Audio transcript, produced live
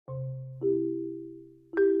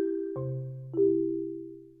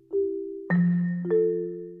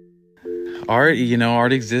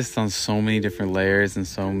art exists on so many different layers and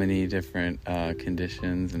so many different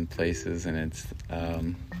conditions and places, and it's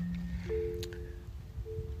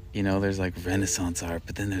there's like Renaissance art,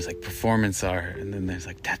 but then there's like performance art, and then there's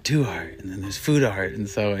like tattoo art, and then there's food art. And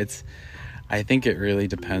so I think it really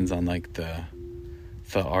depends on like the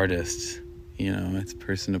artist. It's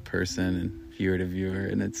person to person and viewer to viewer,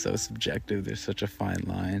 and it's so subjective. There's such a fine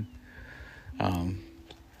line.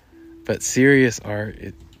 But serious art,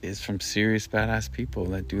 it is from serious badass people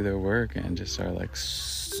that do their work and just are like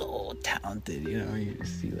so talented. You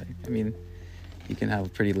just see you can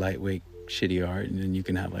have pretty lightweight shitty art, and then you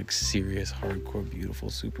can have like serious hardcore beautiful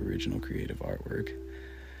super original creative artwork.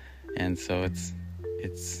 And so it's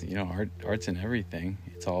art's in everything.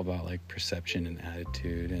 It's all about like perception and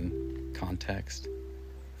attitude and context.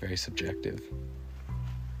 Very subjective.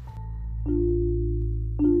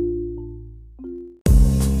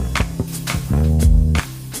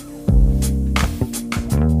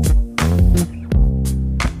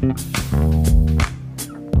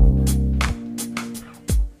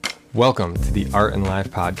 Welcome to the Art and Life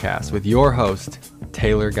podcast with your host,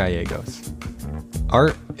 Taylor Gallegos.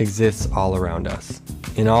 Art exists all around us,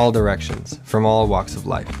 in all directions, from all walks of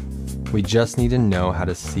life. We just need to know how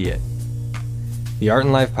to see it. The Art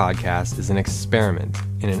and Life podcast is an experiment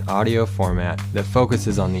in an audio format that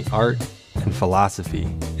focuses on the art and philosophy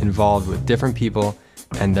involved with different people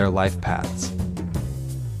and their life paths.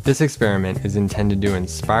 This experiment is intended to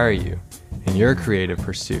inspire you in your creative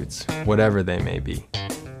pursuits, whatever they may be.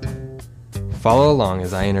 Follow along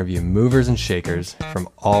as I interview movers and shakers from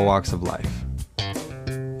all walks of life.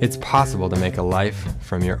 It's possible to make a life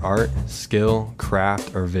from your art, skill,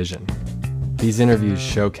 craft, or vision. These interviews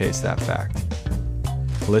showcase that fact.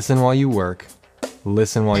 Listen while you work.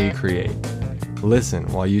 Listen while you create. Listen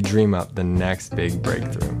while you dream up the next big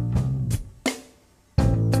breakthrough.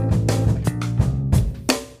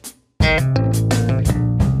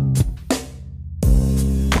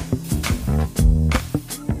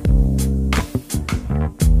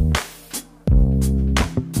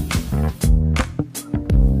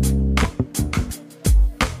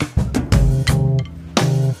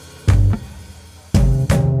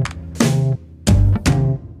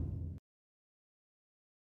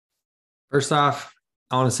 First off,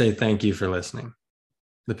 I want to say thank you for listening.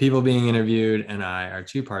 The people being interviewed and I are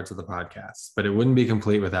two parts of the podcast, but it wouldn't be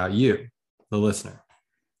complete without you, the listener.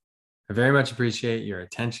 I very much appreciate your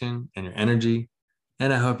attention and your energy,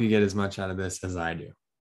 and I hope you get as much out of this as I do.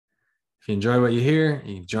 If you enjoy what you hear,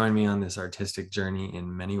 you can join me on this artistic journey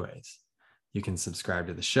in many ways. You can subscribe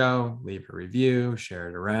to the show, leave a review, share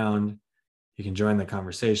it around. You can join the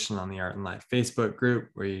conversation on the Art and Life Facebook group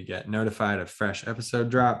where you get notified of fresh episode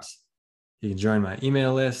drops. You can join my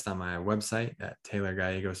email list on my website at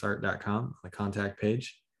taylorgallegosart.com on the contact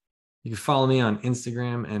page. You can follow me on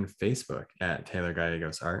Instagram and Facebook at Taylor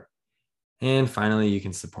Gallegos Art. And finally, you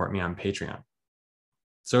can support me on Patreon.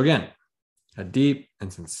 So again, a deep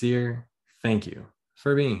and sincere thank you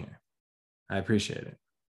for being here. I appreciate it.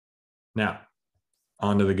 Now,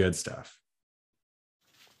 on to the good stuff.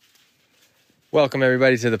 Welcome,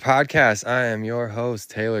 everybody, to the podcast. I am your host,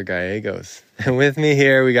 Taylor Gallegos. And with me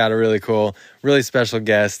here, we got a really cool, really special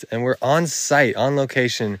guest. And we're on site, on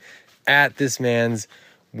location, at this man's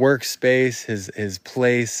workspace, his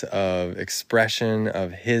place of expression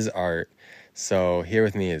of his art. So here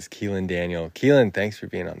with me is Kelan Daniel. Kelan, thanks for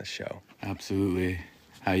being on the show. Absolutely.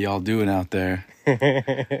 How y'all doing out there?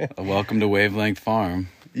 Welcome to Wavelength Farm.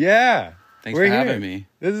 Yeah. Thanks for having me.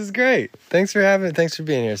 This is great. Thanks for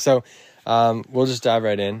being here. So we'll just dive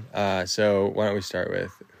right in. So why don't we start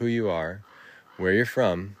with who you are, where you're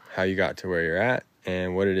from, how you got to where you're at,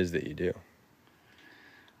 and what it is that you do.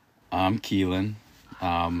 I'm Kelan.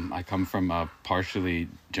 I come from a partially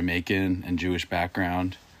Jamaican and Jewish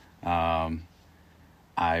background. I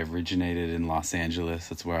originated in Los Angeles.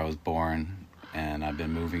 That's where I was born. And I've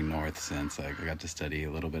been moving north since. I got to study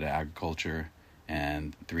a little bit of agriculture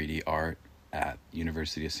and 3D art at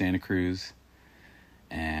University of Santa Cruz.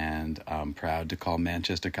 And I'm proud to call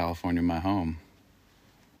Manchester, California my home.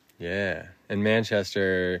 Yeah. And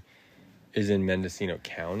Manchester is in Mendocino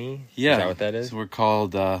County? Yeah. Is that what that is? So we're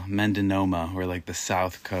called Mendonoma. We're like the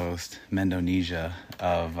south coast, Mendonesia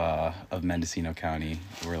of Mendocino County.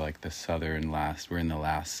 We're like we're in the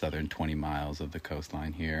last southern 20 miles of the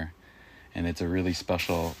coastline here. And it's a really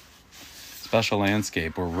special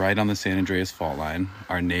landscape. We're right on the San Andreas fault line.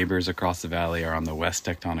 Our neighbors across the valley are on the west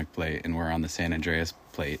tectonic plate, and we're on the San Andreas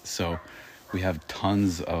plate. So we have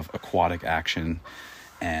tons of aquatic action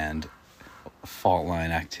and fault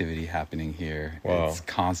line activity happening here. Wow. It's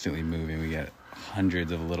constantly moving. We get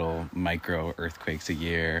hundreds of little micro earthquakes a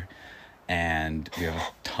year, and we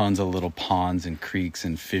have tons of little ponds and creeks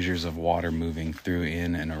and fissures of water moving through,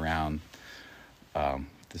 in and around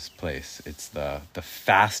this place. It's the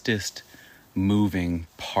fastest moving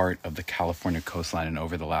part of the California coastline, and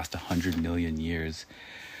over the last 100 million years,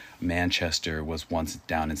 Manchester was once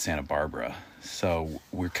down in Santa Barbara. So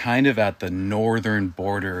we're kind of at the northern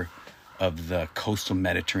border of the coastal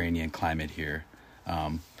Mediterranean climate here.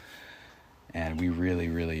 And we really,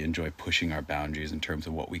 really enjoy pushing our boundaries in terms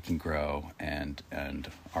of what we can grow and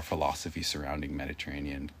our philosophy surrounding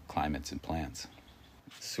Mediterranean climates and plants.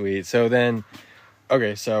 Sweet. So then,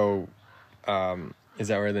 okay, so is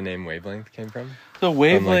that where the name Wavelength came from? So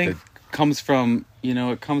wavelength comes from,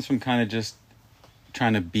 it comes from kind of just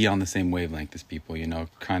trying to be on the same wavelength as people,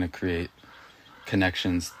 trying to create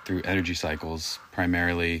connections through energy cycles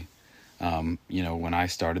primarily. When I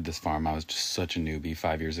started this farm, I was just such a newbie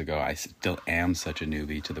 5 years ago. I still am such a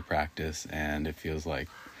newbie to the practice, and it feels like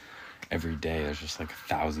every day there's just like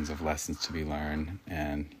thousands of lessons to be learned,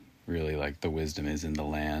 and really like the wisdom is in the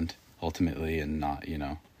land ultimately, and not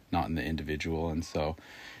in the individual. And so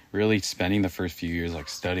really spending the first few years like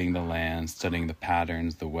studying the land, studying the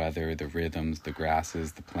patterns, the weather, the rhythms, the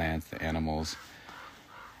grasses, the plants, the animals.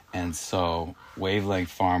 And so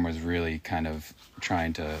Wavelength Farm was really kind of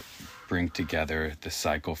trying to bring together the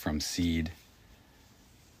cycle from seed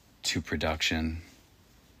to production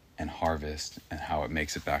and harvest, and how it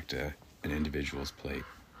makes it back to an individual's plate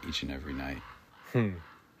each and every night.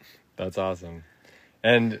 That's awesome.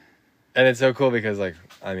 And it's so cool because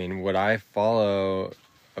what I follow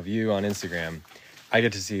of you on Instagram, I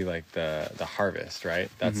get to see like the harvest, right?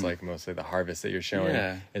 That's like mostly the harvest that you're showing.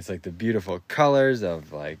 Yeah. It's like the beautiful colors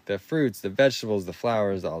of like the fruits, the vegetables, the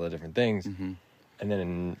flowers, all the different things. And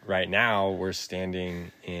then right now we're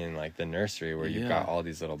standing in like the nursery where you've got all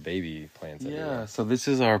these little baby plants everywhere. Yeah, so this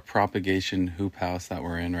is our propagation hoop house that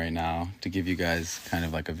we're in right now, to give you guys kind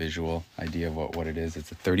of like a visual idea of what it is.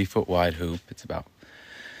 It's a 30-foot wide hoop. It's about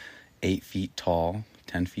 8 feet tall,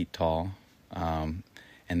 10 feet tall. And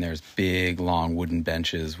there's big, long wooden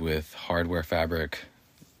benches with hardware fabric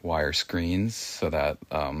wire screens so that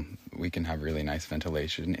we can have really nice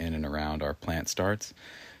ventilation in and around our plant starts.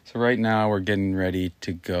 So right now we're getting ready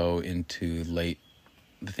to go into the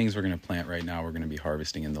things we're going to plant right now, we're going to be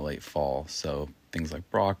harvesting in the late fall. So things like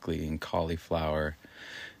broccoli and cauliflower,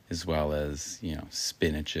 as well as,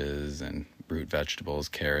 spinaches and root vegetables,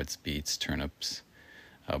 carrots, beets, turnips.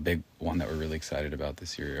 A big one that we're really excited about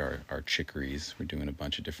this year are chicories. We're doing a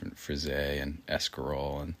bunch of different frisée and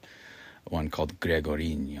escarole, and one called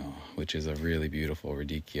Gregorino, which is a really beautiful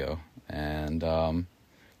radicchio, and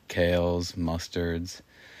kales, mustards.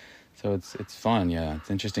 So it's fun, yeah. It's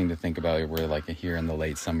interesting to think about. We're like here in the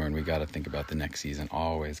late summer, and we got to think about the next season.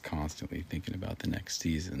 Always, constantly thinking about the next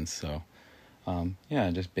season. So,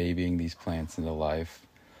 just babying these plants into life.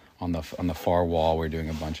 On the far wall, we're doing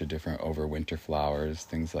a bunch of different overwinter flowers,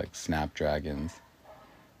 things like snapdragons,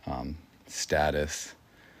 statice,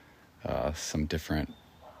 some different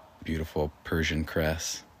beautiful Persian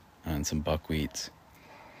cress, and some buckwheats.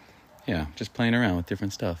 Yeah, just playing around with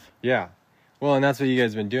different stuff. Yeah. Well, and that's what you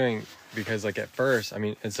guys have been doing, because like at first,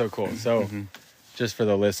 it's so cool. So just for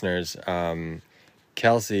the listeners,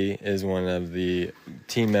 Kelsey is one of the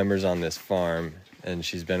team members on this farm, and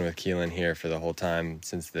she's been with Kelan here for the whole time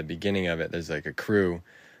since the beginning of it. There's like a crew.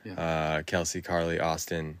 Yeah. Kelsey, Carly,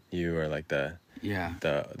 Austin, you are like the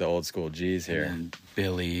old school G's here. And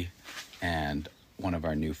Billy and one of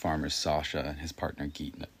our new farmers, Sasha, and his partner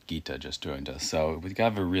Gita just joined us. So we've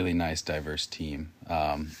got a really nice, diverse team.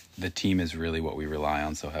 The team is really what we rely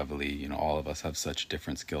on so heavily. All of us have such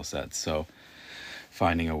different skill sets. So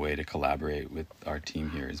finding a way to collaborate with our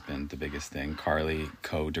team here has been the biggest thing. Carly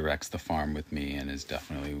co-directs the farm with me and is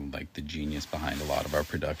definitely like the genius behind a lot of our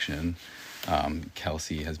production.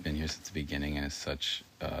 Kelsey has been here since the beginning and is such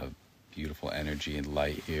beautiful energy and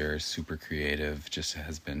light here, super creative, just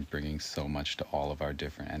has been bringing so much to all of our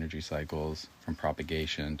different energy cycles, from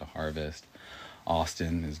propagation to harvest.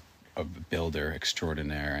 Austin is a builder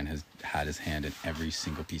extraordinaire and has had his hand in every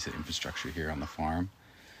single piece of infrastructure here on the farm.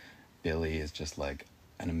 Billy is just like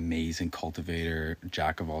an amazing cultivator,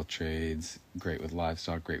 jack of all trades, great with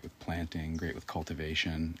livestock, great with planting, great with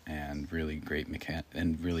cultivation, and really great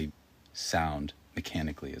and really sound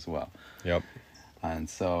mechanically as well. Yep. And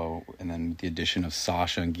then with the addition of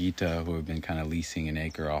Sasha and Gita, who have been kind of leasing an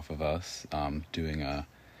acre off of us, doing a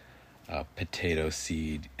potato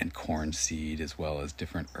seed and corn seed, as well as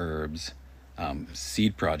different herbs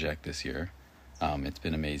seed project this year. It's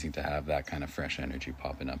been amazing to have that kind of fresh energy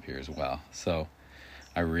popping up here as well. So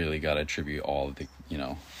I really got to attribute all the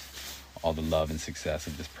love and success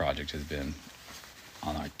of this project has been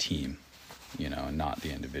on our team. you know, and not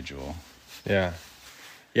the individual. Yeah.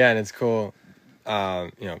 Yeah, and it's cool.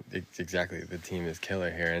 You know, exactly. The team is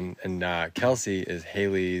killer here. And Kelsey is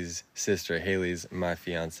Haley's sister. Haley's my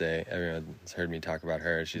fiance. Everyone's heard me talk about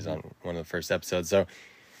her. She's on one of the first episodes. So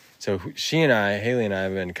Haley and I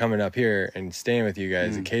have been coming up here and staying with you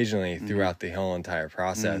guys occasionally throughout the whole entire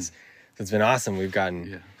process. So it's been awesome. We've gotten,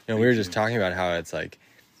 you know, we were just talking about how it's like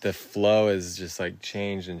the flow is just like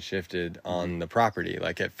changed and shifted on the property.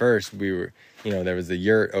 Like at first we were, you know, there was the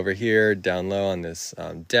yurt over here down low on this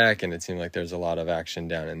deck, and it seemed like there's a lot of action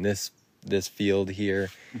down in this field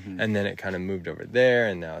here. And then it kind of moved over there,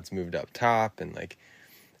 and now it's moved up top. And like,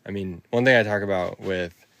 I mean, one thing I talk about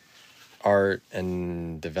with art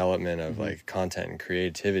and development of like content and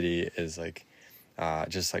creativity is like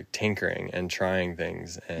just like tinkering and trying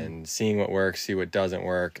things and seeing what works, see what doesn't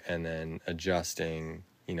work, and then adjusting,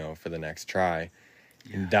 you know, for the next try.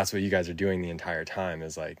 And that's what you guys are doing the entire time,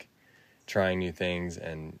 is like trying new things.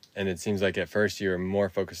 And it seems like at first you were more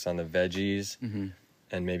focused on the veggies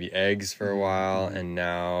and maybe eggs for a while, and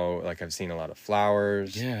now like I've seen a lot of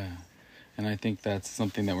flowers. Yeah. And I think that's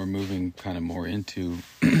something that we're moving kind of more into,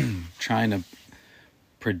 trying to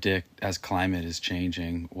predict, as climate is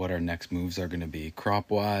changing, what our next moves are going to be crop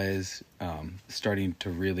wise, starting to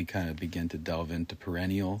really kind of begin to delve into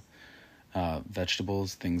perennial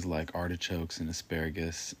vegetables, things like artichokes and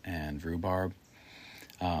asparagus and rhubarb.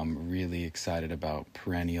 Really excited about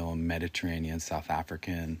perennial Mediterranean, South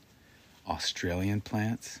African, Australian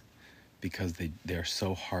plants, because they're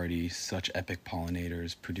so hardy, such epic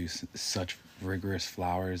pollinators, produce such rigorous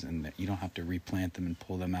flowers, and that you don't have to replant them and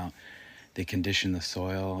pull them out. They condition the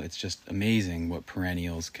soil. It's just amazing what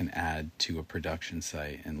perennials can add to a production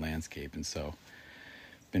site and landscape. And so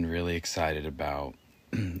been really excited about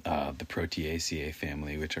the Proteaceae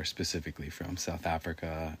family, which are specifically from South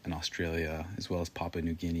Africa and Australia, as well as Papua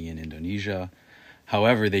New Guinea and Indonesia.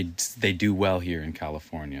 However, they do well here in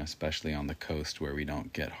California, especially on the coast where we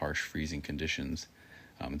don't get harsh freezing conditions.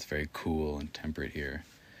 It's very cool and temperate here.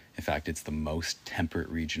 In fact, it's the most temperate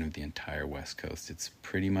region of the entire West Coast. It's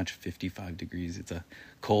pretty much 55 degrees. It's a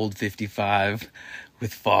cold 55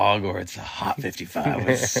 with fog, or it's a hot 55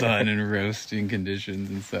 with sun and roasting conditions.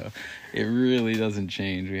 And so it really doesn't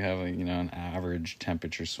change. We have an average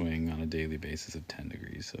temperature swing on a daily basis of 10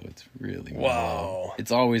 degrees. So it's really mellow.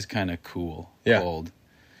 It's always kind of cool, cold.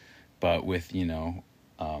 But with the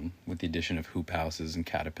addition of hoop houses and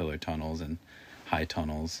caterpillar tunnels and high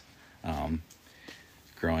tunnels,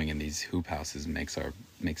 growing in these hoop houses makes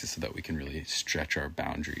it so that we can really stretch our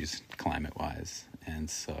boundaries climate-wise.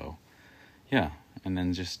 And so, and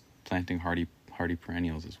then just planting hardy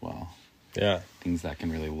perennials as well. Yeah, things that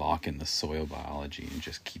can really lock in the soil biology and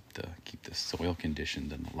just keep the soil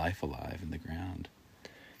conditioned and the life alive in the ground.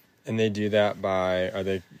 And they do that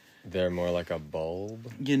by they're more like a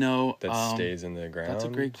bulb, that stays in the ground? That's a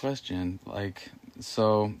great question. Like,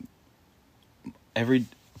 so every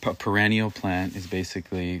perennial plant is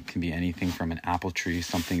basically can be anything from an apple tree,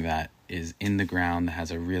 something that is in the ground that has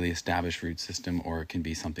a really established root system, or it can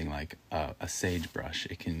be something like a sagebrush.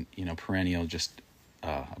 It can, perennial just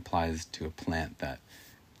applies to a plant that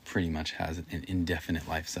pretty much has an indefinite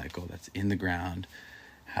life cycle, that's in the ground,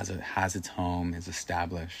 has its home, is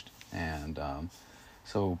established. And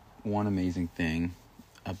so one amazing thing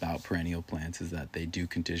about perennial plants is that they do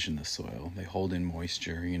condition the soil. They hold in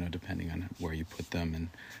moisture, depending on where you put them and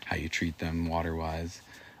how you treat them water-wise.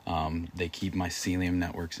 They keep mycelium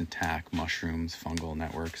networks intact, mushrooms, fungal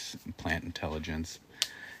networks, plant intelligence.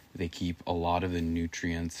 They keep a lot of the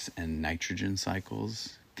nutrients and nitrogen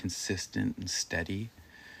cycles consistent and steady.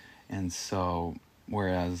 And so,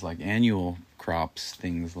 whereas like annual crops,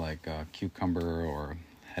 things like cucumber or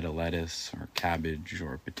head of lettuce or cabbage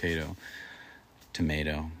or potato,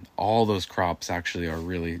 tomato, all those crops actually are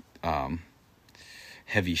really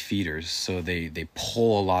heavy feeders. So they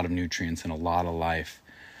pull a lot of nutrients and a lot of life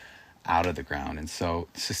out of the ground. And so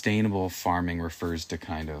sustainable farming refers to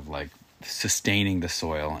kind of like sustaining the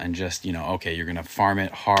soil and just, okay, you're going to farm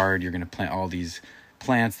it hard. You're going to plant all these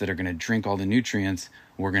plants that are going to drink all the nutrients.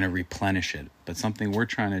 We're going to replenish it. But something we're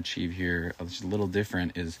trying to achieve here, which is a little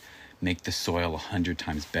different, is make the soil 100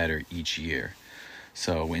 times better each year.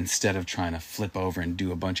 So instead of trying to flip over and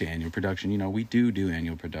do a bunch of annual production, we do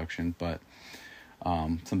annual production, but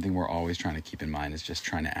something we're always trying to keep in mind is just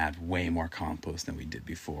trying to add way more compost than we did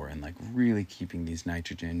before, and like really keeping these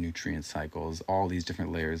nitrogen nutrient cycles, all these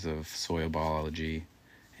different layers of soil biology,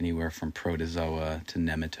 anywhere from protozoa to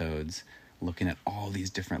nematodes, looking at all these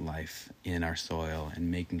different life in our soil and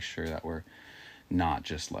making sure that we're not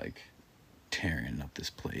just like tearing up this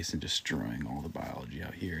place and destroying all the biology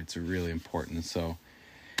out here. It's really important. So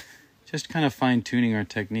just kind of fine-tuning our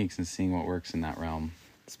techniques and seeing what works in that realm.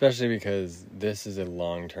 Especially because this is a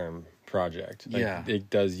long-term project. Like, Yeah. It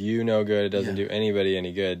does you no good. It doesn't Yeah. do anybody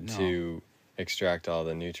any good No. to extract all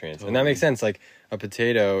the nutrients. Totally. And that makes sense. Like, a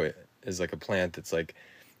potato is like a plant that's like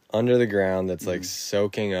under the ground, that's like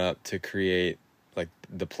soaking up to create, like,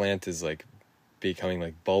 the plant is like becoming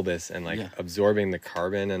like bulbous and like absorbing the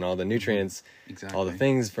carbon and all the nutrients, all the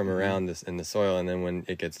things from around this in the soil. And then when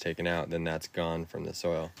it gets taken out, then that's gone from the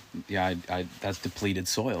soil. Yeah, that's depleted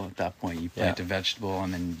soil at that point. You plant a vegetable,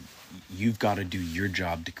 and then you've got to do your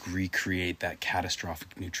job to recreate that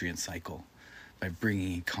catastrophic nutrient cycle by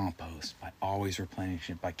bringing in compost, by always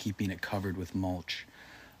replenishing it, by keeping it covered with mulch.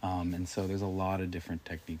 And so there's a lot of different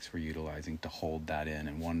techniques we're utilizing to hold that in.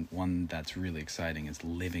 And one that's really exciting is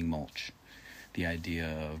living mulch. The idea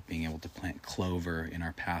of being able to plant clover in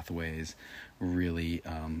our pathways, really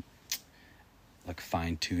like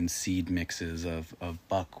fine-tuned seed mixes of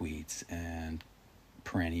buckwheats and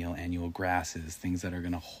perennial annual grasses, things that are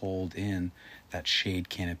going to hold in that shade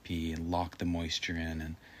canopy and lock the moisture in.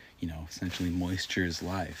 And, essentially moisture is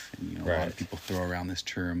life. And, a lot of people throw around this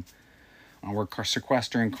term, we're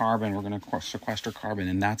sequestering carbon, we're going to sequester carbon.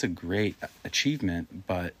 And that's a great achievement.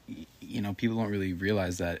 But, people don't really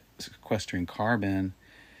realize that sequestering carbon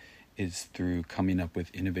is through coming up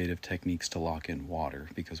with innovative techniques to lock in water,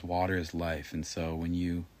 because water is life. And so when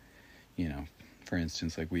you for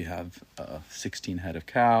instance, like we have 16 head of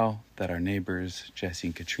cow that our neighbors, Jesse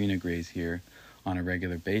and Katrina, graze here on a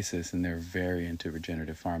regular basis, and they're very into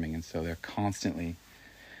regenerative farming. And so they're constantly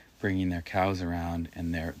bringing their cows around,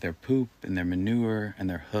 and their poop and their manure and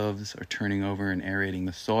their hooves are turning over and aerating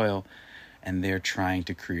the soil, and they're trying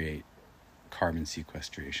to create carbon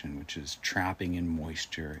sequestration, which is trapping in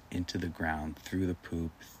moisture into the ground through the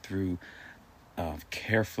poop, through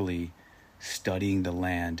carefully studying the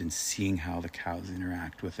land and seeing how the cows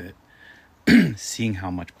interact with it, seeing how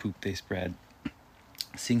much poop they spread,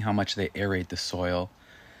 seeing how much they aerate the soil,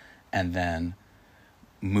 and then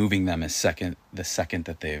moving them the second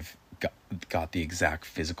that they've got the exact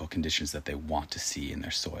physical conditions that they want to see in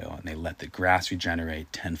their soil, and they let the grass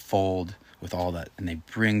regenerate tenfold with all that, and they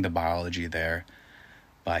bring the biology there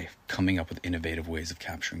by coming up with innovative ways of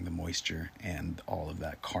capturing the moisture and all of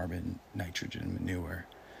that carbon, nitrogen, manure.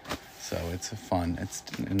 So it's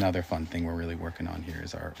another fun thing we're really working on here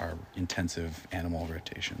is our intensive animal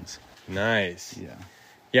rotations. Nice.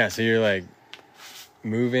 Yeah. So you're like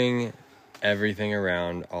moving everything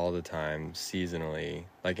around all the time seasonally,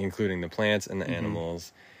 like including the plants and the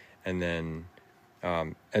animals. And then,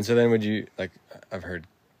 and so then would you, like, I've heard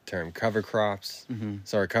term cover crops.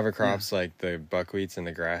 So are cover crops like the buckwheats and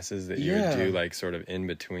the grasses that you would do like sort of in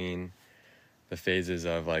between the phases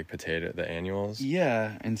of like the annuals?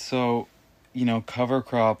 Yeah. And so, cover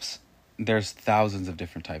crops, there's thousands of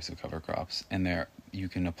different types of cover crops, and you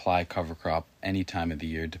can apply cover crop any time of the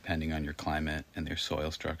year depending on your climate and your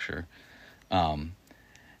soil structure.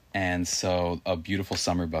 And so a beautiful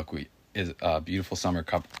summer buckwheat is a beautiful summer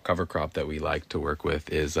cover crop that we like to work with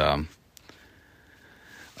is a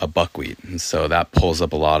buckwheat. And so that pulls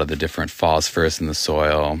up a lot of the different phosphorus in the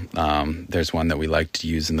soil. There's one that we like to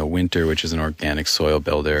use in the winter, which is an organic soil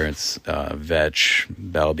builder. It's vetch,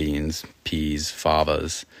 bell beans, peas,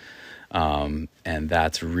 favas. And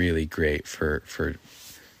that's really great for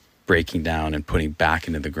breaking down and putting back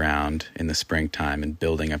into the ground in the springtime and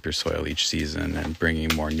building up your soil each season and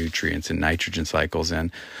bringing more nutrients and nitrogen cycles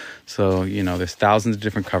in. So, there's thousands of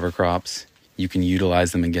different cover crops. You can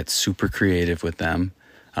utilize them and get super creative with them.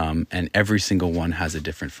 And every single one has a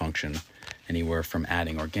different function, anywhere from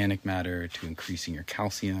adding organic matter to increasing your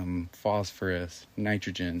calcium, phosphorus,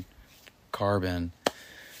 nitrogen, carbon.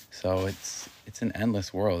 So it's an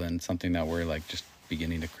endless world, and something that we're like just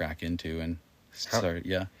beginning to crack into and start.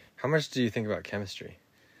 How much do you think about chemistry?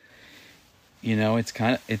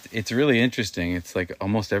 It's really interesting. It's like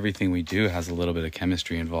almost everything we do has a little bit of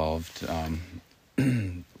chemistry involved.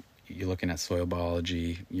 You're looking at soil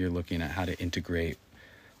biology. You're looking at how to integrate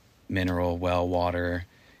mineral well water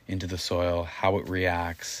into the soil, how it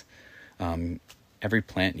reacts. Every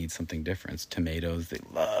plant needs something different. Tomatoes, they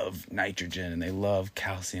love nitrogen and they love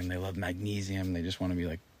calcium, they love magnesium. They just want to be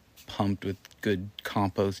like pumped with good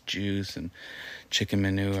compost juice and chicken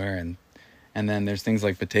manure. And then there's things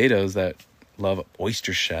like potatoes that love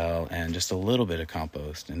oyster shell and just a little bit of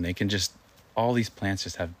compost. And all these plants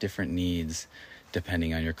just have different needs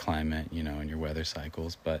depending on your climate, and your weather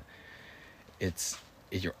cycles. But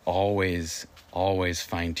you're always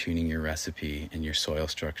fine-tuning your recipe and your soil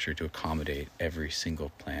structure to accommodate every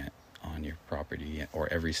single plant on your property or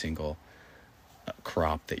every single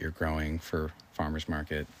crop that you're growing for farmers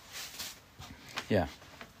market. Yeah.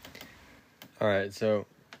 All right, so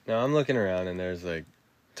now I'm looking around and there's like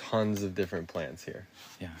tons of different plants here.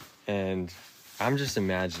 Yeah. And I'm just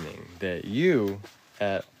imagining that you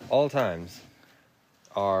at all times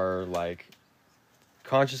are like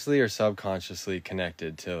consciously or subconsciously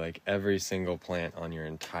connected to like every single plant on your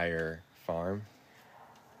entire farm.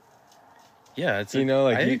 Yeah, I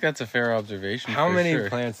think that's a fair observation. How many sure.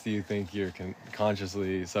 plants do you think you're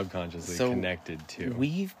consciously, subconsciously connected to?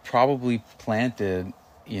 We've probably planted,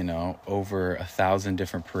 over 1,000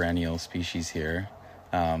 different perennial species here.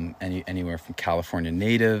 Anywhere from California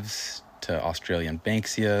natives to Australian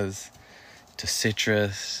banksias to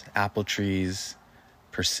citrus, apple trees,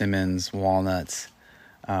 persimmons, walnuts.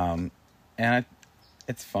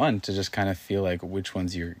 It's fun to just kind of feel like which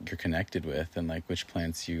ones you're connected with, and like which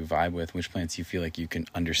plants you vibe with, which plants you feel like you can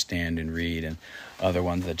understand and read, and other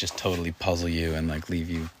ones that just totally puzzle you and like leave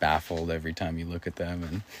you baffled every time you look at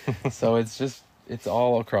them. And so it's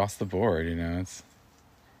all across the board, it's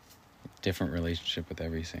a different relationship with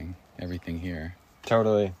everything here.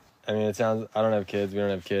 Totally. I mean, I don't have kids, we don't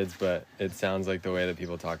have kids, but it sounds like the way that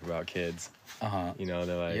people talk about kids. Uh-huh.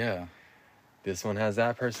 They're like, yeah, this one has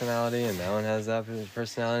that personality and that one has that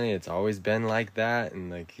personality. It's always been like that.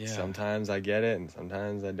 And like, sometimes I get it and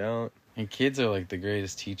sometimes I don't. And kids are like the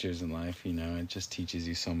greatest teachers in life, It just teaches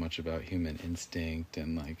you so much about human instinct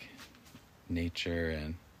and like nature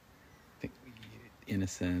and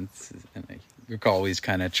innocence. And you're always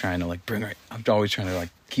kind of trying to like I'm always trying to like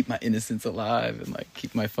keep my innocence alive and like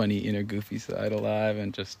keep my funny inner goofy side alive,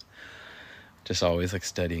 and just always like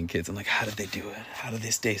studying kids. I'm like, how did they do it? How do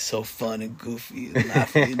they stay so fun and goofy and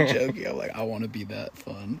laughing and joking? I'm like, I want to be that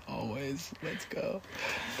fun always. Let's go.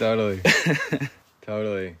 Totally.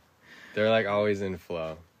 Totally. They're like always in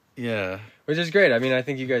flow. Yeah. Which is great. I mean, I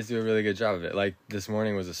think you guys do a really good job of it. Like this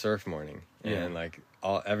morning was a surf morning. Yeah. And like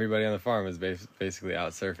everybody on the farm was basically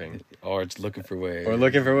out surfing. Or it's looking for waves.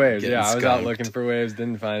 Yeah, I was out looking for waves,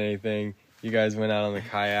 didn't find anything. You guys went out on the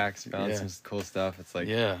kayaks, found some cool stuff. It's like,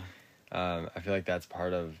 I feel like that's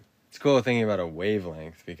part of, it's cool thinking about a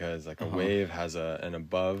wavelength, because like a wave has an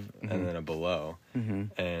above and then a below.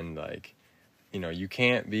 And like, you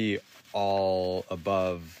can't be all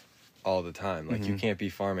above all the time. Like you can't be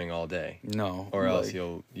farming all day. No. Or else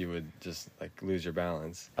you would just like lose your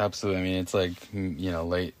balance. Absolutely. I mean, it's like,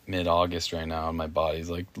 late mid-August right now, and my body's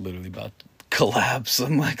like literally about to collapse.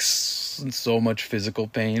 I'm like in so much physical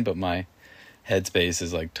pain, but my headspace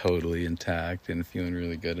is like totally intact and feeling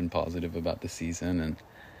really good and positive about the season. And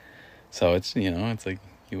so it's, it's like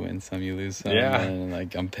you win some, you lose some. Yeah. And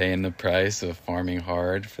like I'm paying the price of farming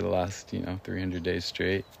hard for the last, 300 days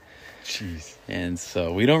straight. Jeez. And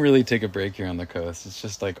so we don't really take a break here on the coast. It's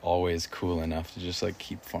just like always cool enough to just like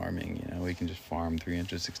keep farming. We can just farm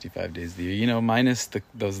 365 days of the year, minus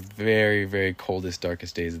those very, very coldest,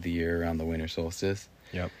 darkest days of the year around the winter solstice.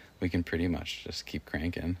 Yep. We can pretty much just keep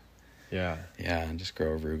cranking. Yeah. Yeah, and just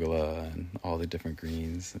grow arugula and all the different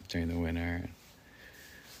greens during the winter.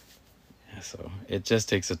 Yeah, so it just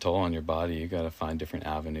takes a toll on your body. You got to find different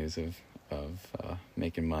avenues of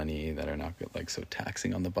making money that are not like so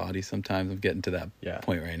taxing on the body. Sometimes I'm getting to that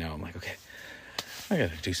point right now. I'm like, okay, I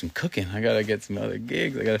got to do some cooking. I got to get some other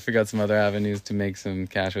gigs. I got to figure out some other avenues to make some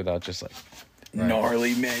cash without just like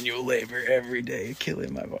gnarly manual labor every day,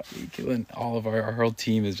 killing my body, killing all of our whole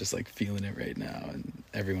team is just like feeling it right now. And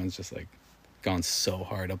everyone's just like gone so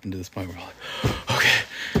hard up into this point where we're like,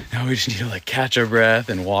 okay, now we just need to like catch our breath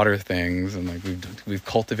and water things. And like we've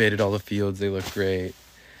cultivated all the fields. They look great.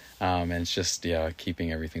 And it's just,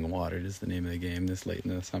 keeping everything watered is the name of the game this late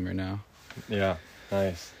in the summer now. Yeah.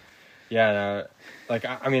 Nice. Yeah. Like,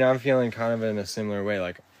 I mean, I'm feeling kind of in a similar way.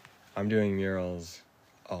 Like I'm doing murals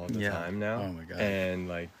all the time now. Oh my God. And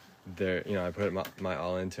like I put my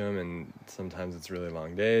all into them, and sometimes it's really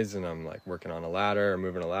long days, and I'm like working on a ladder or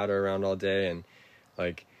moving a ladder around all day. And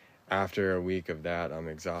like after a week of that, I'm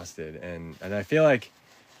exhausted. And I feel like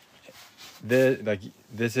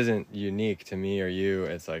this isn't unique to me or you.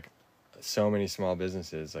 It's like so many small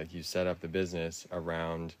businesses, like you set up the business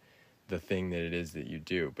around the thing that it is that you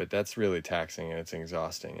do, but that's really taxing and it's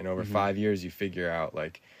exhausting. And over 5 years, you figure out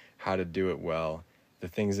like how to do it well, the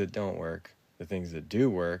things that don't work, the things that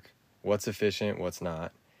do work, what's efficient, what's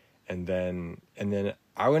not. And then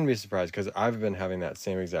I wouldn't be surprised, because I've been having that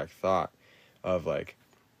same exact thought of like,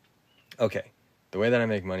 okay, the way that I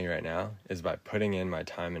make money right now is by putting in my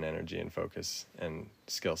time and energy and focus and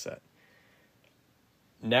skill set.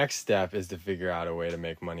 Next step is to figure out a way to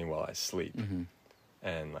make money while I sleep.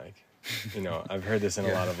 And like, I've heard this in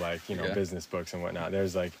a lot of like, business books and whatnot.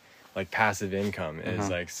 There's like passive income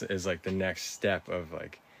is like the next step of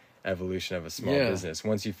like evolution of a small Yeah. business.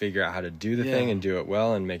 Once you figure out how to do the Yeah. thing and do it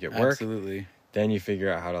well and make it work, Absolutely. then you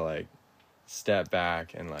figure out how to like step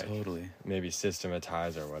back and like Totally. maybe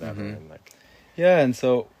systematize or whatever. Mhm. And like, Yeah, and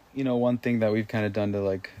so, one thing that we've kind of done to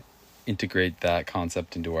like integrate that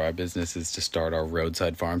concept into our business is to start our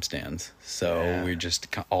roadside farm stands. So Yeah. we're just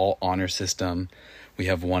all honor system. We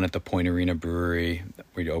have one at the Point Arena Brewery.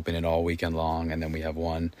 We open it all weekend long, and then we have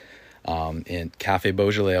one in Cafe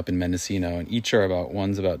Beaujolais up in Mendocino, and each are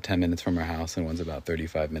one's about 10 minutes from our house and one's about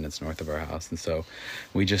 35 minutes north of our house. And so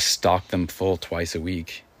we just stock them full twice a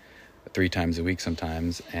week, 3 times a week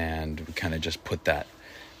sometimes, and we kind of just put that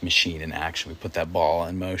machine in action. We put that ball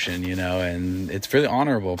in motion, and it's really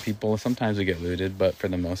honorable. People, sometimes we get looted, but for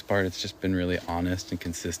the most part, it's just been really honest and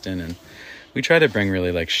consistent. And we try to bring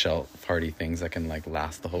really like shelf party things that can like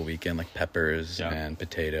last the whole weekend, like peppers and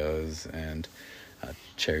potatoes and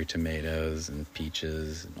cherry tomatoes and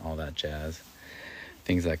peaches and all that jazz.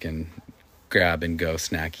 Things that can grab and go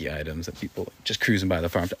snacky items that people just cruising by the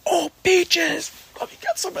farm to, oh, peaches, let me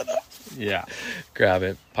get some of those. yeah. Grab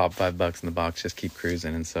it, pop $5 in the box, just keep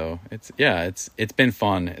cruising. And so it's been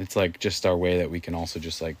fun. It's like just our way that we can also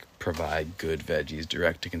just like provide good veggies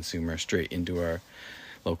direct to consumer straight into our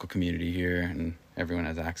local community here, and everyone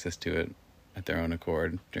has access to it at their own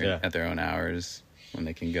accord, at their own hours, when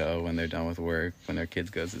they can go, when they're done with work, when their kids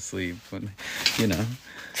goes to sleep, when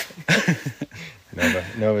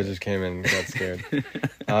Nova just came in and got scared.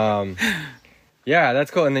 Yeah, that's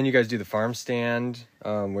cool. And then you guys do the farm stand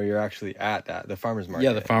where you're actually at the farmer's market.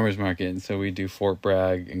 Yeah, the farmer's market. And so we do Fort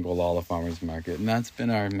Bragg and Gualala Farmer's Market. And that's been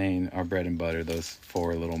our bread and butter, those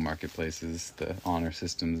 4 little marketplaces, the honor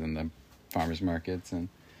systems and the farmer's markets. And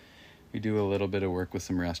we do a little bit of work with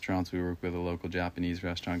some restaurants. We work with a local Japanese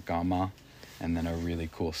restaurant, Gama, and then a really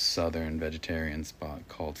cool southern vegetarian spot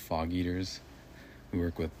called Fog Eaters. We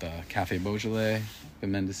work with Cafe Beaujolais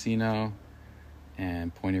in Mendocino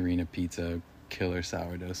and Point Arena Pizza, killer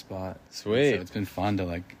sourdough spot. Sweet. So it's been fun to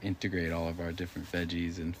like integrate all of our different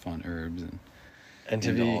veggies and fun herbs and to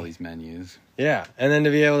into be all these menus. Yeah, and then to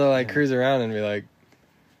be able to like cruise around and be like,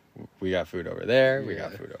 we got food over there, we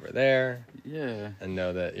got food over there. Yeah. And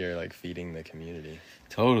know that you're like feeding the community.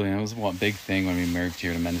 Totally. And it was one big thing when we moved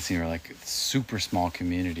here to Mendocino. We're like super small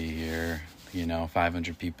community here.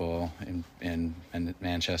 500 people in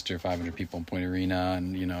Manchester, 500 people in Point Arena,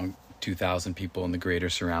 and 2,000 people in the greater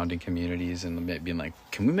surrounding communities, and being like,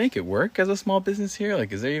 can we make it work as a small business here?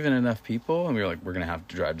 Like, is there even enough people? And we were like, we're gonna have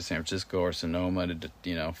to drive to San Francisco or Sonoma to,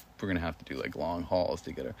 we're gonna have to do like long hauls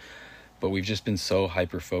to get her. But we've just been so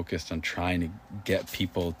hyper focused on trying to get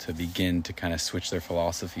people to begin to kind of switch their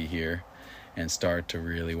philosophy here and start to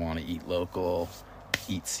really want to eat local,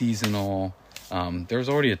 eat seasonal. There was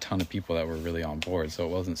already a ton of people that were really on board, so it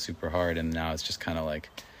wasn't super hard. And now it's just kind of like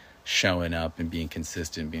showing up and being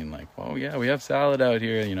consistent, being like, well, yeah, we have salad out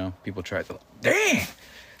here. People try to, dang,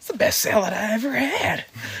 it's the best salad I ever had.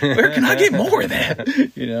 Where can I get more of that?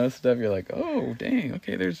 Stuff you're like, oh, dang,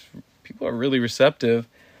 okay, people are really receptive.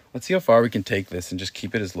 Let's see how far we can take this and just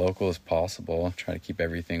keep it as local as possible. Try to keep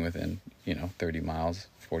everything within, 30 miles,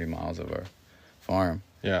 40 miles of our farm.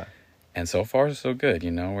 Yeah. And so far, so good.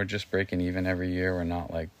 We're just breaking even every year. We're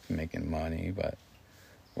not like making money, but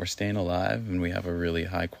we're staying alive, and we have a really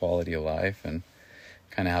high quality of life, and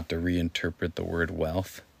kind of have to reinterpret the word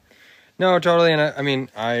wealth. No, totally. And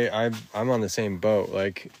I'm on the same boat.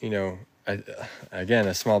 Like, again,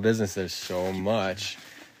 a small business, there's so much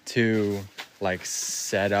to like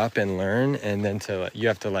set up and learn, and then you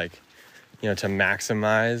have to like, to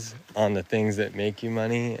maximize on the things that make you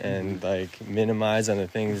money and like minimize on the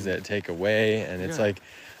things that take away. And it's like,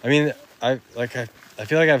 I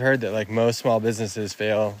feel like I've heard that like most small businesses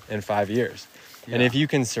fail in 5 years. Yeah. And if you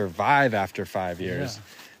can survive after 5 years,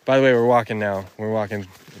 by the way, we're walking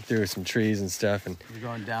through some trees and stuff, and we're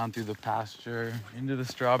going down through the pasture into the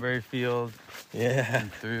strawberry field. Yeah.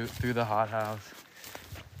 And through the hothouse.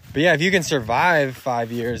 But yeah, if you can survive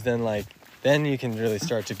 5 years, then you can really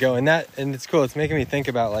start to go. And it's cool. It's making me think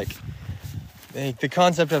about like the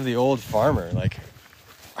concept of the old farmer, like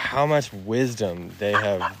how much wisdom they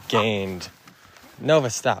have gained. Nova,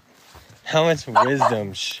 stop. How much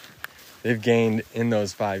wisdom they've gained in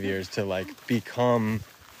those 5 years to like become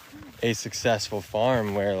a successful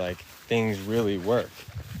farm where like things really work,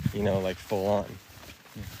 like full on.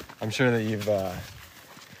 I'm sure that you've, I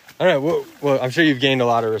don't know. Well, I'm sure you've gained a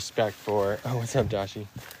lot of respect for, oh, what's up, Dashi?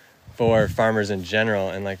 For farmers in general.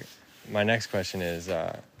 And like, my next question is,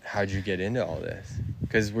 how'd you get into all this?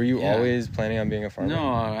 Because were you always planning on being a farmer?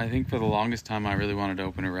 No, I think for the longest time, I really wanted to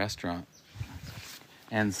open a restaurant.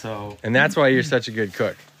 And so... And that's why you're such a good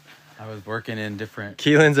cook. I was working in different...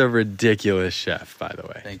 Keelan's a ridiculous chef, by the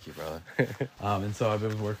way. Thank you, brother. And so I've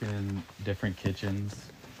been working in different kitchens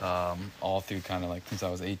all through kind of like since I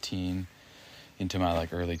was 18 into my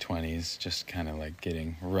like early 20s, just kind of like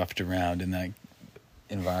getting roughed around in that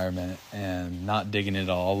environment and not digging it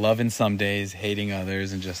all, loving some days, hating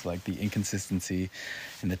others, and just like the inconsistency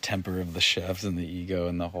and the temper of the chefs and the ego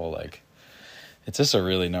and the whole like... It's just a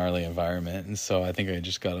really gnarly environment. And so I think I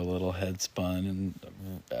just got a little head spun, and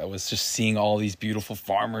I was just seeing all these beautiful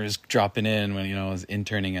farmers dropping in when, I was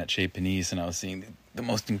interning at Chez Panisse, and I was seeing the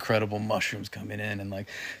most incredible mushrooms coming in and like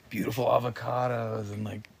beautiful avocados and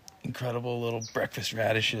like incredible little breakfast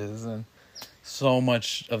radishes and so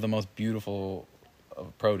much of the most beautiful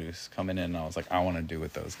produce coming in. And I was like, I want to do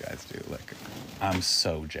what those guys do. Like, I'm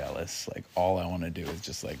so jealous. Like, all I want to do is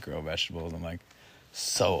just like grow vegetables. I'm like,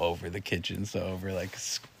 so over the kitchen, so over like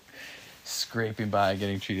scraping by,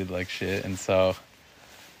 getting treated like shit. And so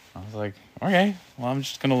I was like, okay, well, I'm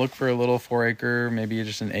just gonna look for a little 4-acre, maybe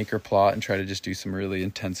just an acre plot, and try to just do some really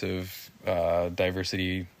intensive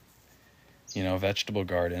diversity, vegetable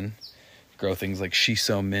garden, grow things like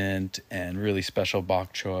shiso mint and really special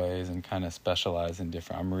bok choys, and kind of specialize in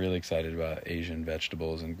different... I'm really excited about Asian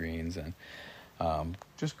vegetables and greens, and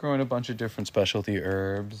just growing a bunch of different specialty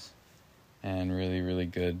herbs and really, really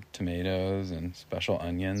good tomatoes and special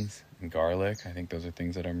onions and garlic. I think those are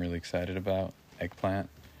things that I'm really excited about. Eggplant.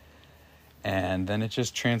 And then it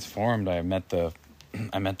just transformed. I met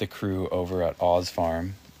the crew over at Oz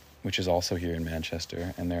Farm, which is also here in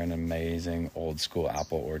Manchester, and they're an amazing old school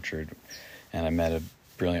apple orchard. And I met a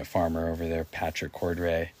brilliant farmer over there, Patrick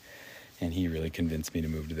Cordray, and he really convinced me to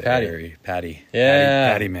move to the area. Patty.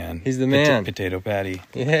 Yeah. Patty man. He's the man. Potato Patty.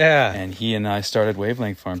 Yeah. And he and I started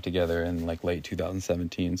Wavelength Farm together in like late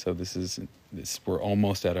 2017. So we're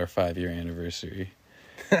almost at our 5-year anniversary.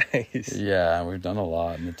 Nice. Yeah, we've done a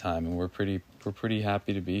lot in the time, and we're pretty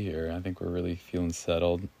happy to be here. I think we're really feeling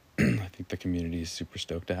settled. I think the community is super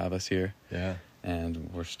stoked to have us here. Yeah.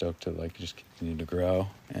 And we're stoked to like just continue to grow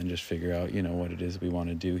and just figure out, what it is we want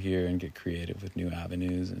to do here and get creative with new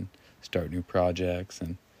avenues and start new projects.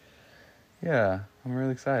 And yeah, I'm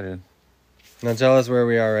really excited. Now tell us where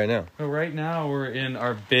we are right now. So right now we're in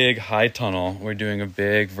our big high tunnel. We're doing a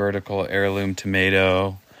big vertical heirloom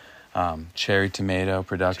tomato, cherry tomato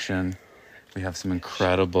production. We have some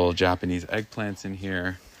incredible Japanese eggplants in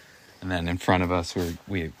here. And then in front of us,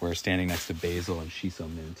 we're standing next to basil and shiso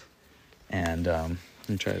mint. And let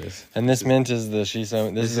me try this. And this mint is the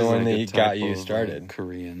shiso. This is the one that got you started.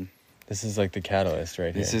 Korean. This is like the catalyst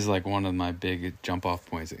right here. This is like one of my big jump-off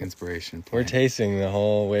points, inspiration point. We're tasting the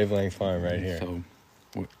whole Wavelength Farm right here. So,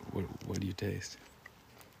 what do you taste?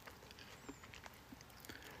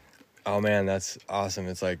 Oh man, that's awesome.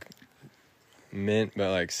 It's like mint,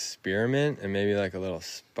 but like spearmint, and maybe like a little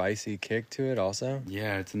spicy kick to it also.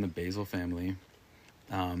 Yeah, it's in the basil family.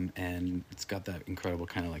 And it's got that incredible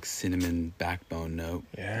kind of like cinnamon backbone note.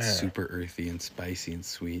 Yeah. It's super earthy and spicy and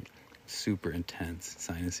sweet. Super intense,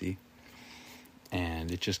 sinusy.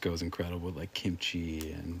 And it just goes incredible with like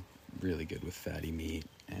kimchi, and really good with fatty meat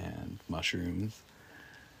and mushrooms.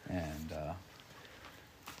 And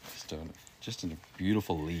just a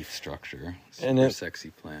beautiful leaf structure. Super sexy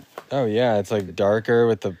plant. Oh yeah, it's like darker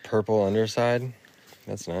with the purple underside.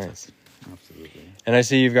 That's nice. Absolutely. And I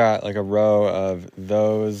see you've got like a row of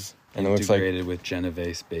those, and it looks like integrated with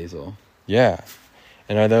Genovese basil. Yeah.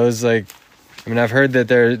 And are those like... I mean, I've heard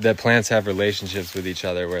that plants have relationships with each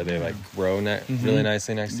other where they like grow really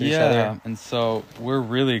nicely next to each other. Yeah, and so we're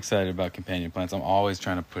really excited about companion plants. I'm always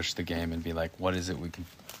trying to push the game and be like, what is it we can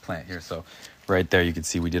plant here? So right there, you can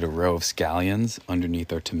see we did a row of scallions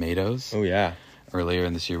underneath our tomatoes. Oh, yeah. Earlier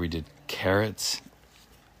in this year, we did carrots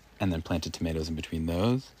and then planted tomatoes in between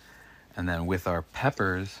those. And then with our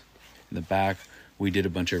peppers in the back, we did a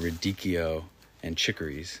bunch of radicchio and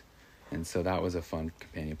chicories. And so that was a fun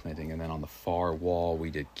companion planting. And then on the far wall, we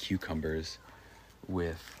did cucumbers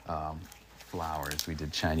with flowers. We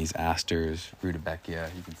did Chinese asters,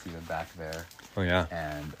 rutabaga. You can see them back there. Oh, yeah.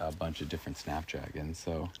 And a bunch of different snapdragons.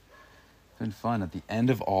 So it's been fun. At the end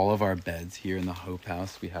of all of our beds here in the Hope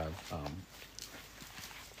House, we have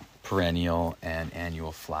perennial and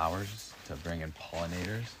annual flowers to bring in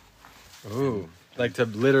pollinators. Ooh. Like to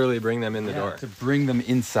literally bring them in the door. To bring them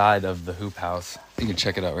inside of the hoop house. You can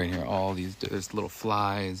check it out right here. All these, there's little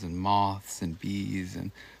flies and moths and bees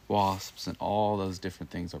and wasps, and all those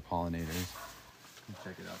different things are pollinators. You can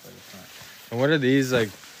check it out by the front. And what are these, like,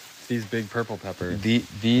 these big purple peppers?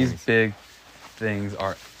 These big things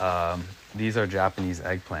are, these are Japanese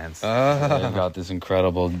eggplants. Oh. They've got this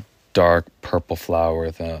incredible dark purple flower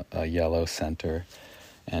with a yellow center.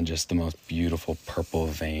 and just the most beautiful purple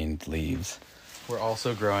veined leaves. We're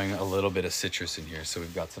also growing a little bit of citrus in here, so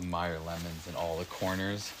we've got some Meyer lemons, and all the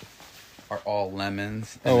corners are all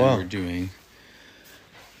lemons. And then we're doing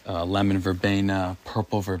lemon verbena,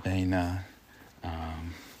 purple verbena,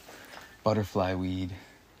 butterfly weed.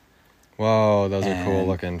 Whoa, those are cool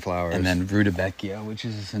looking flowers. And then rutabaga, which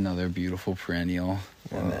is just another beautiful perennial.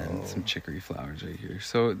 Whoa. And then some chicory flowers right here.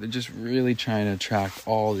 So they're just really trying to attract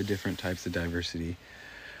all the different types of diversity.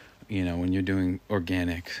 You know, when you're doing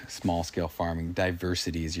organic, small-scale farming,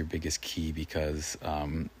 diversity is your biggest key, because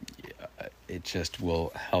it just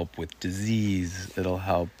will help with disease. It'll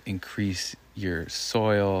help increase your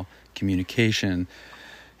soil communication.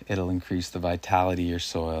 It'll increase the vitality of your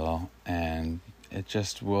soil, and it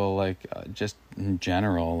just will, just in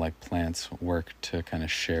general, plants work to kind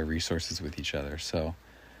of share resources with each other. So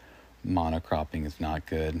monocropping is not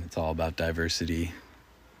good. It's all about diversity.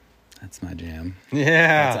 That's my jam.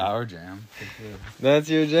 Yeah. That's our jam. That's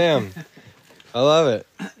your jam. I love it.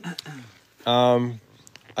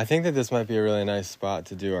 I think that this might be a really nice spot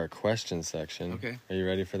to do our question section. Okay. Are you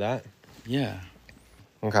ready for that? Yeah.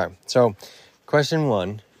 Okay. So question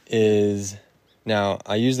 1 is, now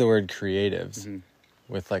I use the word creatives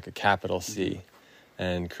with a capital C.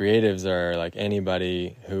 And creatives are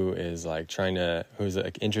anybody who is who's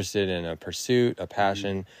interested in a pursuit, a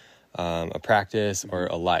passion, a practice, or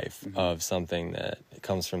a life of something that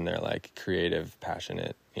comes from their creative,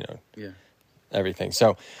 passionate, everything.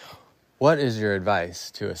 So what is your advice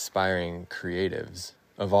to aspiring creatives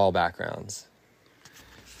of all backgrounds?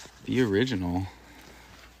 Be original.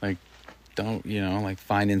 Don't,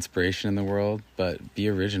 find inspiration in the world, but be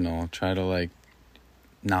original. Try to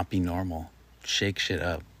not be normal. Shake shit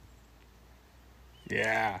up.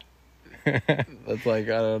 Yeah. That's I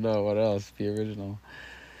don't know what else. Be original.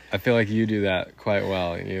 I feel like you do that quite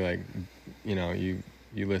well. You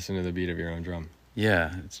you listen to the beat of your own drum.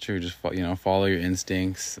 Yeah, it's true. Just follow your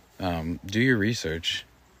instincts. Do your research.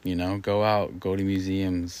 Go out, go to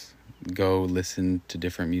museums, go listen to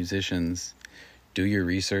different musicians. Do your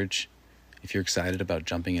research. If you're excited about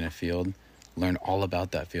jumping in a field, learn all about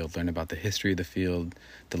that field. Learn about the history of the field,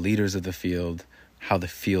 the leaders of the field, how the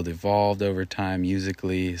field evolved over time,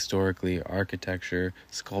 musically, historically, architecture,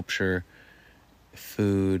 sculpture,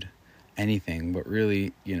 food, anything. But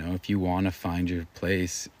really, if you want to find your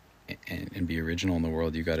place and be original in the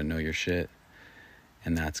world, you got to know your shit.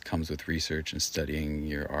 And that comes with research and studying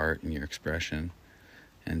your art and your expression.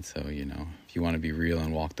 And so, if you want to be real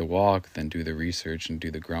and walk the walk, then do the research and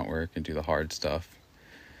do the grunt work and do the hard stuff.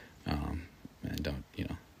 And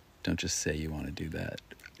don't just say you want to do that.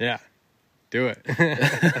 Yeah, do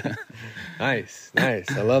it. Nice.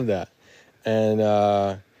 I love that.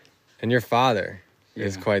 And your father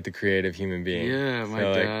is quite the creative human being. Yeah, my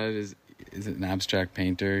dad is an abstract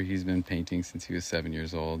painter. He's been painting since he was 7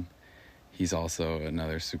 years old. He's also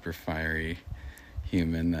another super fiery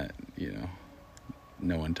human that,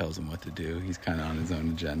 no one tells him what to do. He's kind of on his own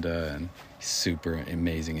agenda, and he's super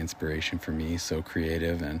amazing inspiration for me. So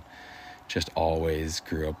creative, and just always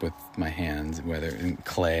grew up with my hands, whether in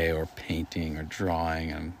clay or painting or drawing.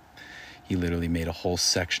 And he literally made a whole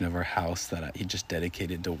section of our house that he just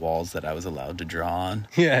dedicated to walls that I was allowed to draw on.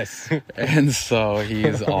 Yes. And so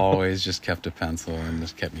he's always just kept a pencil and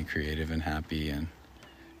just kept me creative and happy, and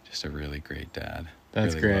just a really great dad.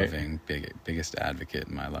 That's really great. Loving, biggest advocate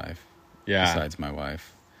in my life. Yeah. Besides my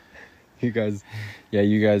wife. You guys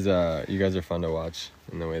are fun to watch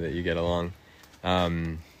in the way that you get along.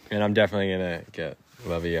 And I'm definitely gonna get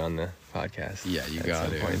Levy on the podcast. Yeah, you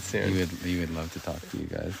got it. He would love to talk to you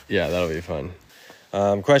guys. Yeah, that'll be fun.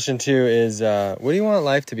 Question 2 is, what do you want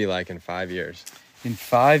life to be like in 5 years? In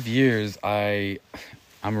 5 years, I'm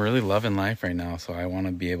really loving life right now, so I want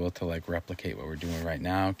to be able to replicate what we're doing right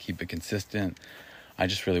now, keep it consistent. I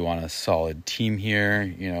just really want a solid team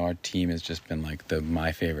here. Our team has just been my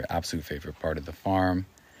absolute favorite part of the farm.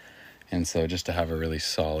 And so just to have a really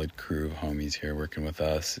solid crew of homies here working with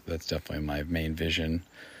us, that's definitely my main vision.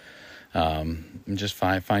 And just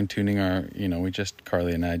fine tuning our,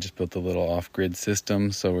 Carly and I just built a little off-grid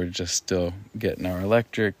system. So we're just still getting our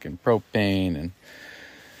electric and propane and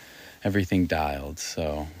everything dialed.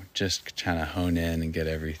 So just trying to hone in and get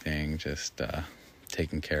everything just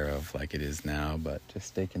taken care of like it is now, but just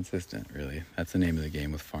stay consistent, really. That's the name of the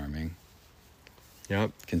game with farming.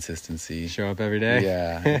 Yep. Consistency. Show up every day.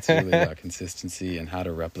 Yeah, it's really about consistency and how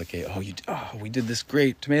to replicate. We did this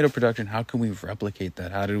great tomato production. How can we replicate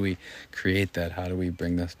that? How do we create that? How do we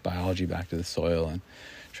bring this biology back to the soil and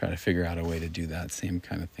try to figure out a way to do that same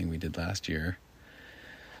kind of thing we did last year?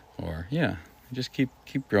 Or, just keep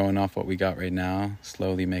growing off what we got right now,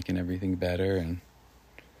 slowly making everything better and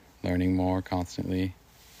learning more constantly.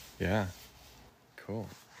 Yeah. Cool.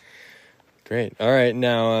 Great. All right.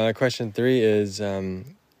 Now, question 3 is,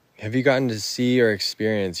 have you gotten to see or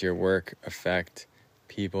experience your work affect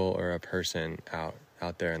people or a person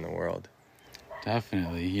out there in the world?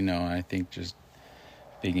 Definitely. You know, I think just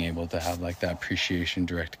being able to have like that appreciation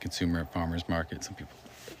direct to consumer at farmers market. Some people,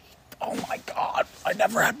 oh my God, I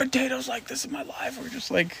never had potatoes like this in my life. We're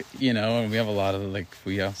just like, you know, and we have a lot of like,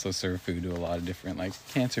 we also serve food to a lot of different like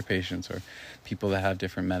cancer patients or people that have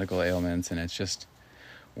different medical ailments. And it's just,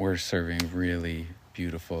 we're serving really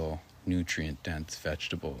beautiful, nutrient dense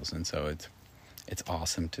vegetables. And so it's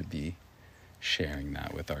awesome to be sharing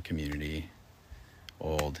that with our community,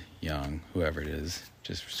 old, young, whoever it is.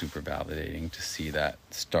 Just super validating to see that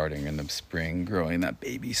starting in the spring, growing that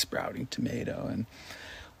baby sprouting tomato and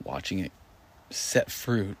watching it set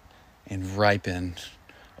fruit and ripen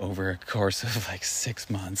over a course of like 6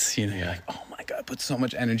 months. You know, you're like, oh my God, I put so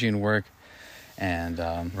much energy and work. And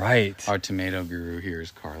right, our tomato guru here is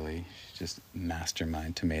Carly. She's just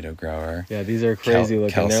mastermind tomato grower. Yeah, these are crazy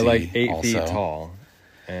looking. Kelsey They're like 8 also. feet tall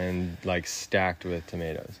and like stacked with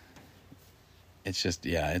tomatoes. It's just,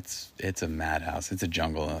 yeah, it's a madhouse. It's a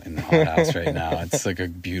jungle in the hothouse right now. It's like a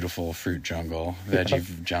beautiful fruit jungle,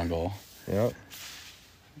 veggie jungle. Yep.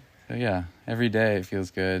 So yeah, every day it feels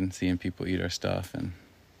good seeing people eat our stuff and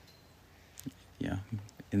yeah,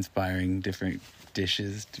 inspiring different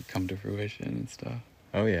dishes to come to fruition and stuff.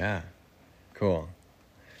 Oh yeah. Cool.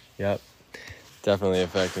 Yep. Definitely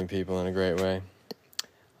affecting people in a great way.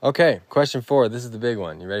 Okay, question 4. This is the big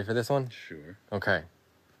one. You ready for this one? Sure. Okay.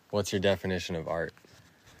 What's your definition of art?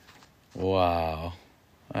 Wow.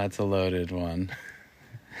 That's a loaded one.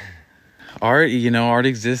 Art, you know, art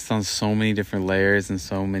exists on so many different layers and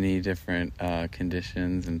so many different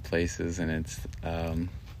conditions and places. And it's,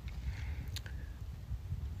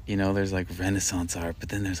 you know, there's like Renaissance art, but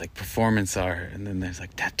then there's like performance art, and then there's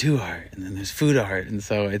like tattoo art, and then there's food art. And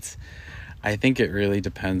so I think it really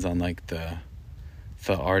depends on like the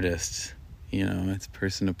artist, you know, it's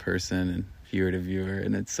person to person and viewer to viewer,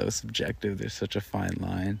 and it's so subjective. There's such a fine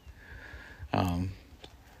line.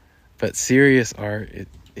 But serious art, it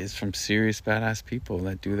is from serious badass people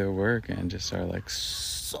that do their work and just are like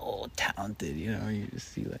so talented, you know. You just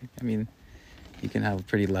see like, I mean, you can have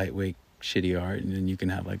pretty lightweight shitty art, and then you can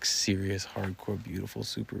have like serious hardcore beautiful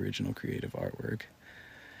super original creative artwork.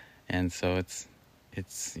 And so it's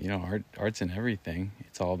you know, art's in everything.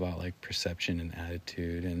 It's all about like perception and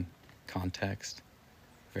attitude and context.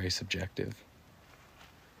 Very subjective.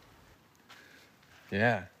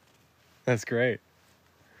 Yeah, that's great.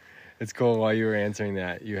 It's cool. While you were answering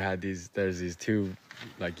that, you had there's these 2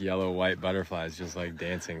 like yellow white butterflies just like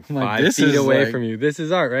dancing like, 5 feet away from you. This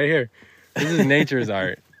is art right here. This is nature's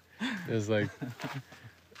art. It's like,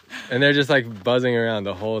 and they're just like buzzing around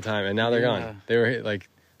the whole time, and now they're gone. They were like,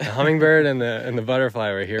 the hummingbird and the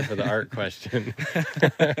butterfly were here for the art question.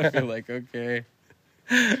 You're like, okay.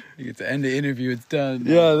 You get to end the interview, it's done.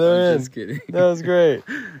 Yeah, they're in. Just kidding. That was great.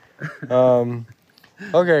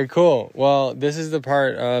 Okay, cool. Well, this is the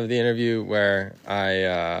part of the interview where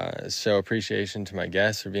I show appreciation to my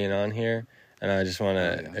guests for being on here. And I just want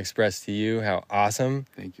to express to you how awesome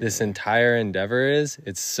this entire endeavor is.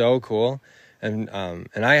 It's so cool. And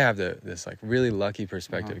I have this like really lucky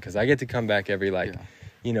perspective because I get to come back every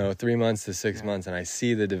you know, 3 months to 6 months, and I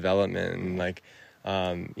see the development and like,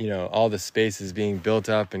 you know, all the spaces being built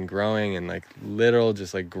up and growing, and like literal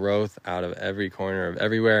just like growth out of every corner of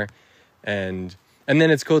everywhere. And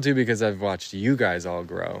then it's cool too because I've watched you guys all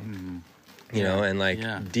grow, you know, and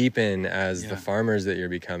like deepen as the farmers that you're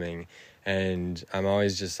becoming. And I'm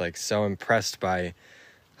always just like so impressed by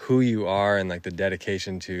who you are and like the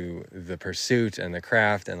dedication to the pursuit and the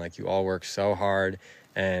craft, and like you all work so hard.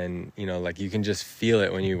 And, you know, like you can just feel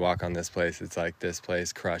it when you walk on this place. It's like this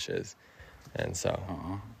place crushes. And so.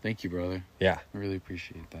 Thank you, brother. Yeah. I really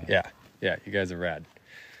appreciate that. Yeah. Yeah. You guys are rad.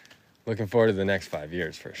 Looking forward to the next 5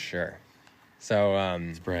 years for sure. So.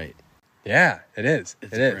 It's bright. Yeah, it is.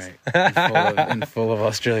 It is. Bright. and full of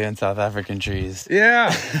Australian and South African trees.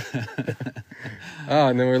 Yeah. Oh,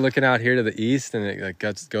 and then we're looking out here to the east, and it like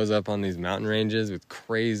goes up on these mountain ranges with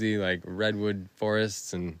crazy like redwood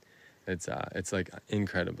forests, and it's like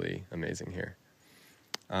incredibly amazing here.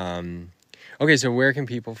 Okay, so where can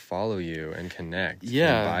people follow you and connect?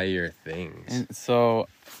 And buy your things. And so,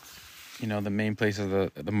 you know, the main place of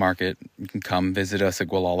the market, you can come visit us at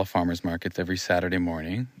Gualala Farmers Markets every Saturday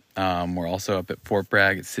morning. We're also up at Fort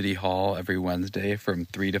Bragg at City Hall every Wednesday from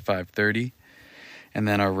 3 to 5:30. And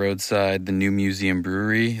then our roadside, the new Museum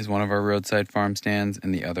Brewery is one of our roadside farm stands,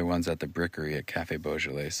 and the other one's at the Brickery at Cafe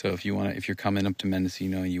Beaujolais. So if you're coming up to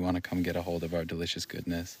Mendocino and you want to come get a hold of our delicious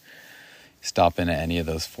goodness, stop in at any of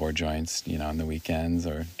those 4 joints, on the weekends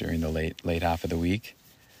or during the late half of the week,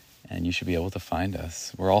 and you should be able to find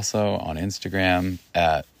us. We're also on Instagram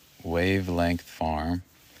at Wavelength Farm,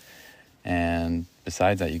 and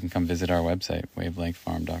besides that, you can come visit our website,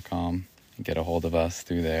 wavelengthfarm.com, and get a hold of us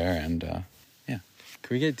through there. And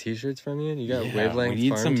Can we get t-shirts from you? You got yeah, Wavelength we need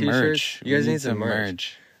Farm some t-shirts? merch. You guys We need some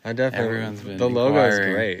merch. I definitely. Everyone's been the logo is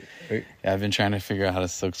inquiring. great. Yeah, I've been trying to figure out how to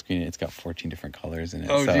silkscreen it. It's got 14 different colors in it,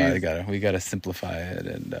 Oh, so geez. we gotta simplify it.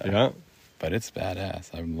 And Yeah. but it's badass.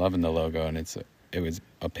 I'm loving the logo, and it was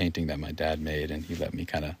a painting that my dad made, and he let me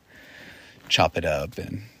kind of chop it up,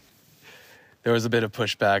 and there was a bit of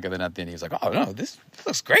pushback, and then at the end he was like, "Oh no, this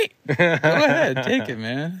looks great. Go ahead, take it,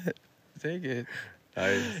 man, take it."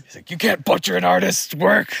 Nice. He's like, "You can't butcher an artist's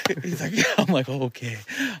work." He's like, "Yeah." I'm like, "Oh, okay.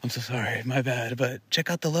 I'm so sorry. My bad. But check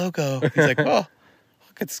out the logo." He's like, "Oh,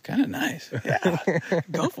 look, it's kind of nice. Yeah,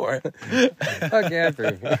 go for it." Fuck yeah,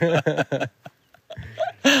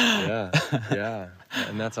 yeah.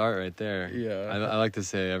 And that's art right there. Yeah. I like to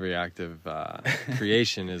say every act of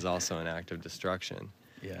creation is also an act of destruction.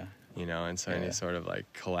 Yeah. And so any Yeah. sort of like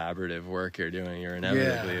collaborative work you're doing, you're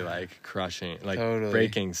inevitably Yeah. like crushing, like Totally.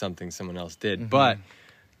 breaking something someone else did. Mhm. But,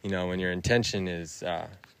 when your intention is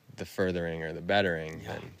the furthering or the bettering,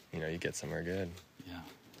 Yeah. then, you get somewhere good. Yeah.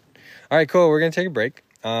 All right, cool. We're going to take a break.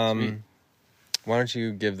 Sweet. Why don't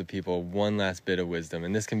you give the people one last bit of wisdom?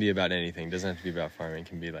 And this can be about anything. It doesn't have to be about farming. It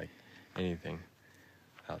can be like anything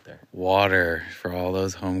out there. Water for all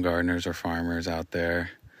those home gardeners or farmers out there.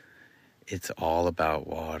 It's all about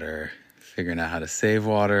water. Figuring out how to save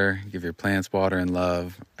water, give your plants water and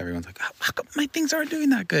love. Everyone's like, how come my things aren't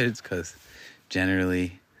doing that good? It's because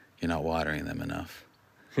generally you're not watering them enough.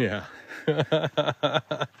 Yeah.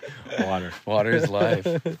 Water. Water is life.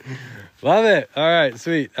 Love it. All right,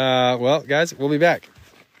 sweet. Well, guys, we'll be back.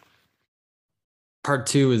 Part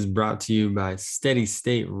 2 is brought to you by Steady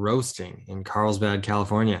State Roasting in Carlsbad,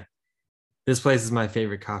 California. This place is my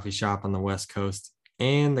favorite coffee shop on the West Coast,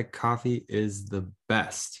 and the coffee is the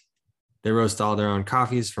best. They roast all their own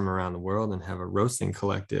coffees from around the world and have a roasting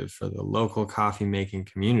collective for the local coffee making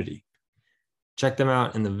community. Check them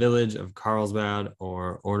out in the village of Carlsbad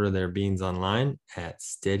or order their beans online at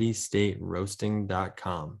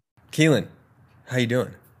steadystateroasting.com. Kelan, how you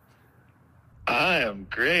doing? I am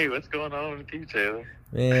great. What's going on with you, Taylor?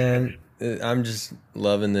 Man, I'm just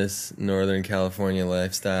loving this Northern California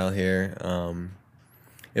lifestyle here.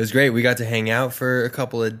 It was great. We got to hang out for a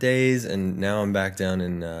couple of days, and now I'm back down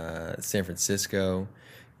in San Francisco.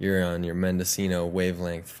 You're on your Mendocino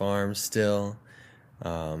Wavelength Farm still.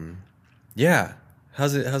 Yeah.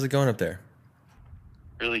 How's it going up there?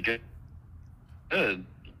 Really good. Good.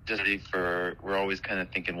 Just ready we're always kind of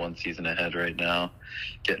thinking one season ahead right now,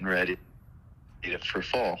 getting ready for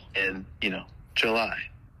fall. And, July,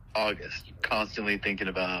 August, constantly thinking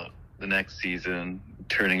about the next season,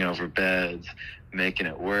 turning over beds, making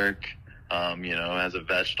it work. As a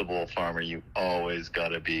vegetable farmer, you always got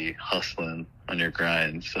to be hustling on your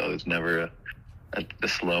grind. So there's never a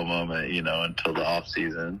slow moment, until the off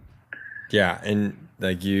season. Yeah, and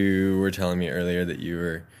like you were telling me earlier that you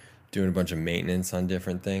were doing a bunch of maintenance on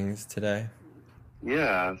different things today.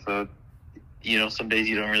 Yeah, so, some days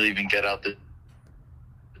you don't really even get out the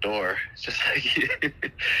door. It's just like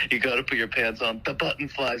you got to put your pants on. The button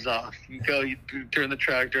flies off. You turn the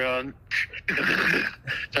tractor on,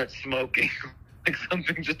 start smoking like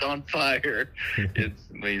something just on fire.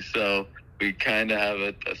 So we kind of have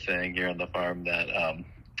a saying here on the farm that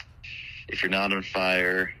if you're not on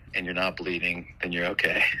fire and you're not bleeding, then you're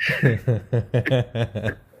okay.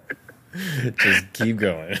 Just keep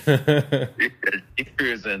going. Keep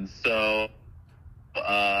cruising. So,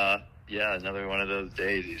 another one of those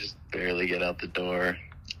days you just barely get out the door,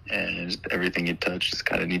 and just everything you touch just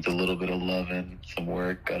kind of needs a little bit of loving, some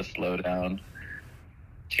work. Got to slow down.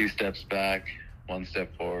 2 steps back, 1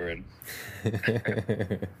 step forward.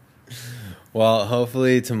 Well,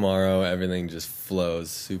 hopefully tomorrow everything just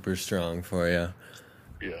flows super strong for you.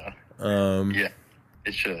 Yeah. Yeah,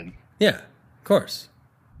 it should. Yeah, of course.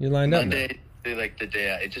 You're lined up now. Monday, like the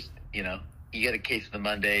day, it just, you get a case of the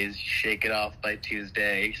Mondays, you shake it off by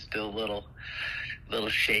Tuesday, still a little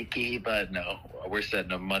shaky, but no, we're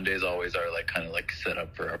setting up Mondays always are kind of set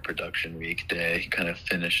up for our production week day, kind of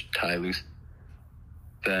finish, tie loose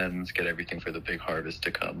ends, get everything for the big harvest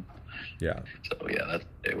to come. Yeah. So yeah, that's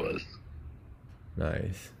what it was.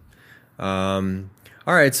 Nice. All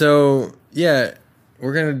right, so yeah,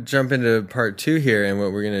 we're gonna jump into part 2 here, and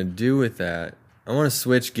what we're gonna do with that to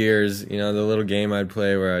switch gears. You know, the little game I'd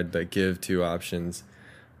play where I'd like give two options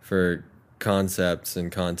for concepts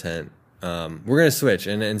and content. We're gonna switch,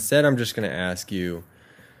 and instead, I'm just gonna ask you.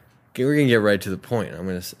 We're gonna get right to the point. I'm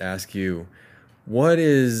gonna ask you, what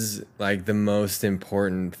is like the most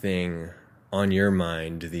important thing on your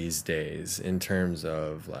mind these days in terms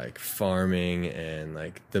of like farming and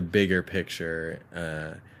like the bigger picture?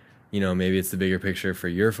 You know, maybe it's the bigger picture for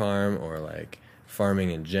your farm or like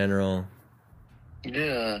farming in general.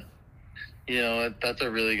 Yeah, you know, that's a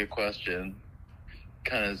really good question.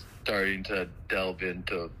 Kind of starting to delve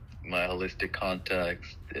into my holistic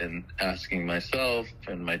context and asking myself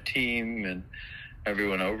and my team and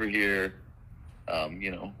everyone over here,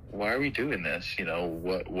 you know, why are we doing this? You know,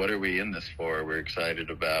 what are we in this for? We're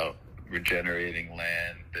excited about regenerating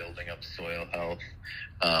land, building up soil health,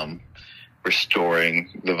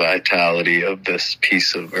 restoring the vitality of this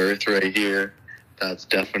piece of earth right here. That's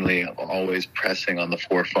definitely always pressing on the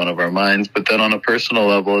forefront of our minds. But then on a personal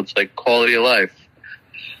level, it's like quality of life.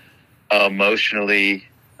 Emotionally,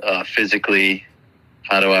 physically,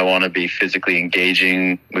 how do I want to be physically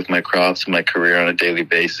engaging with my crops and my career on a daily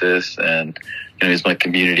basis? And, you know, is my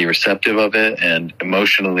community receptive of it? And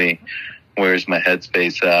emotionally, where's my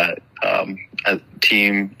headspace at, as a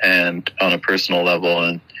team and on a personal level?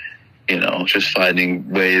 And, you know, just finding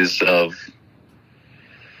ways of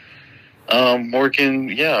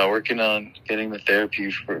working on getting the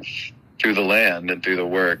therapy through the land and through the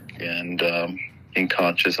work, and being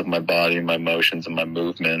conscious of my body, my emotions, and my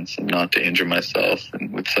movements, and not to injure myself.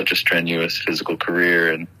 And with such a strenuous physical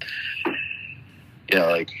career, and yeah,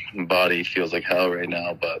 like my body feels like hell right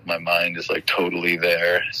now, but my mind is like totally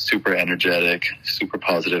there, super energetic, super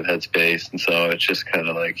positive headspace. And so it's just kind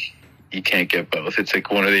of like you can't get both. It's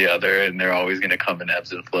like one or the other, and they're always going to come in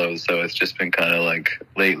ebbs and flows. So it's just been kind of like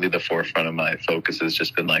lately the forefront of my focus has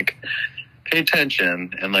just been like pay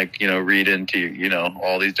attention and like, you know, read into, you know,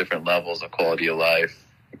 all these different levels of quality of life,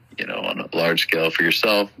 you know, on a large scale for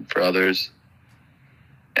yourself and for others.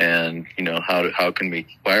 And, you know,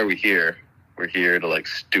 why are we here? We're here to like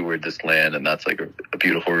steward this land, and that's like a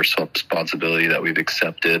beautiful responsibility that we've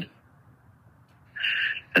accepted.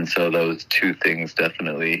 And so those two things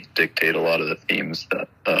definitely dictate a lot of the themes that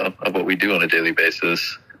of what we do on a daily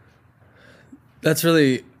basis. That's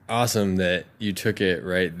really awesome that you took it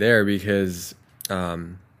right there, because, you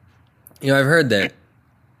know, I've heard that,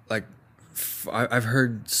 like, I've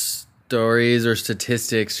heard stories or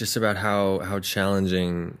statistics just about how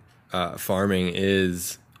challenging farming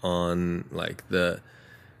is on like the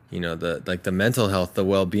mental health, the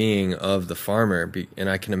well-being of the farmer. And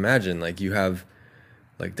I can imagine like you have,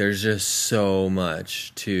 like, there's just so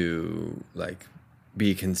much to like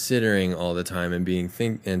be considering all the time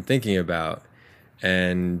and thinking about,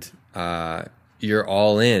 and you're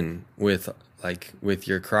all in with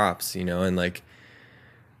your crops, you know, and like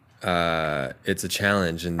it's a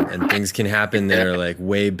challenge, and things can happen that are like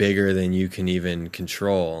way bigger than you can even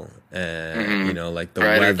control, and you know, like the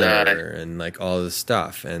weather and like all this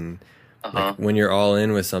stuff, and like, when you're all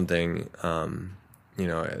in with something, you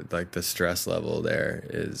know, like the stress level there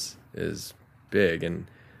is big. And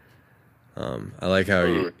I like how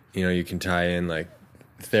you know, you can tie in like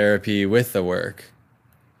therapy with the work.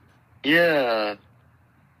 Yeah,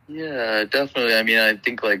 definitely. I mean, I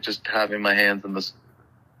think like just having my hands in the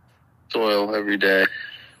soil every day,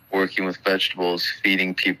 working with vegetables,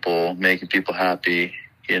 feeding people, making people happy,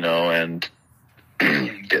 you know, and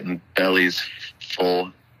getting bellies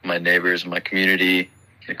full, my neighbors, my community,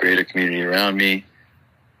 the greater community around me.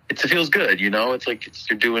 It feels good, you know. It's like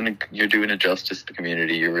you're doing a justice to the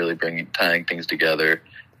community. You're really tying things together,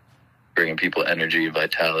 bringing people energy,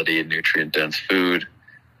 vitality, and nutrient-dense food.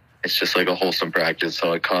 It's just like a wholesome practice.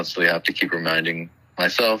 So I constantly have to keep reminding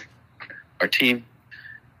myself, our team,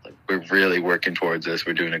 like, we're really working towards this.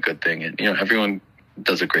 We're doing a good thing, and you know, everyone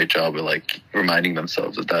does a great job of like reminding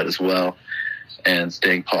themselves of that as well, and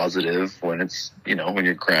staying positive when it's, you know, when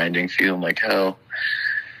you're grinding, feeling like hell.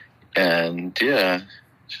 And yeah,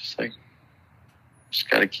 just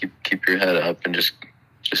gotta keep your head up and just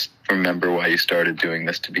remember why you started doing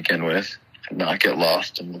this to begin with, and not get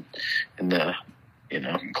lost in the, you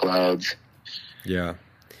know, clouds. Yeah,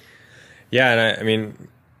 and I mean,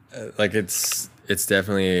 like it's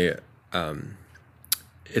definitely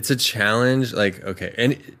it's a challenge. Like, okay,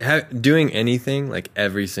 and doing anything like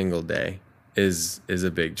every single day is a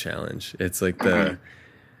big challenge. It's like you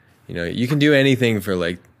know, you can do anything for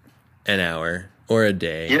like an hour or a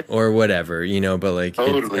day or whatever, you know, but like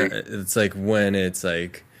totally. It's like when it's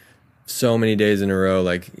like so many days in a row,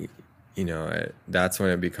 like, you know, that's when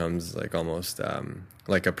it becomes like almost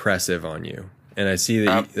like oppressive on you. And I see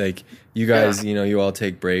that like you guys, you know, you all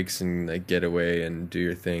take breaks and like get away and do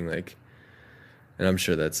your thing, like, and I'm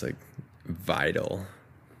sure that's like vital.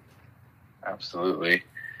 Absolutely.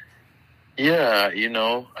 Yeah, you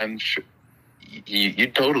know, I'm sure you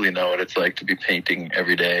totally know what it's like to be painting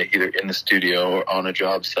every day, either in the studio or on a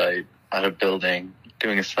job site, at a building,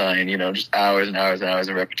 doing a sign, you know, just hours and hours and hours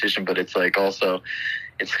of repetition. But it's like also,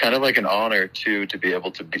 it's kind of like an honor too, to be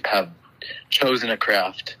able to have chosen a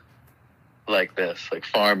craft like this, like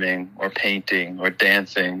farming or painting or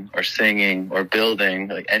dancing or singing or building,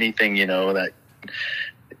 like anything, you know, that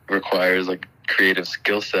requires like creative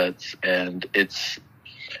skill sets. And it's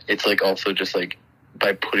like also just like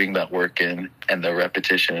by putting that work in and the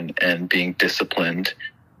repetition and being disciplined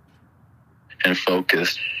and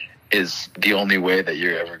focused is the only way that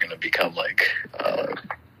you're ever going to become like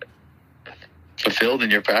fulfilled in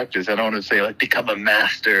your practice. I don't want to say like become a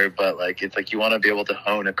master, but like it's like you want to be able to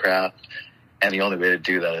hone a craft, and the only way to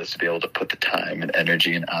do that is to be able to put the time and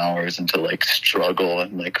energy and hours into like struggle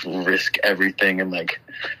and like risk everything and like,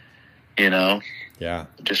 you know,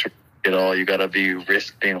 just it all. You got to be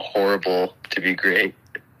risk being horrible to be great.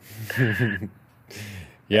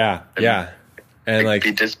 Yeah. And like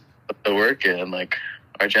be just put the work in. Like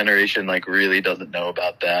our generation like really doesn't know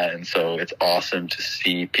about that, and so it's awesome to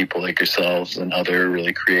see people like yourselves and other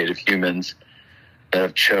really creative humans that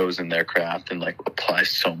have chosen their craft and like apply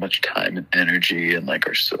so much time and energy and like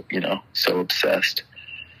are so, you know, so obsessed.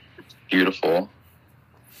 Beautiful.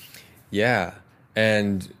 Yeah.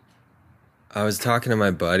 And I was talking to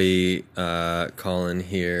my buddy Colin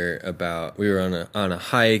here about, we were on a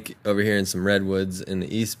hike over here in some redwoods in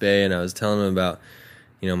the East Bay, and I was telling him about,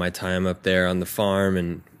 you know, my time up there on the farm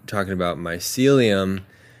and talking about mycelium.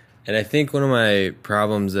 And I think one of my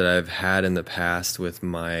problems that I've had in the past with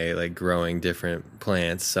my like growing different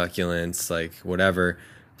plants, succulents, like whatever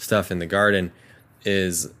stuff in the garden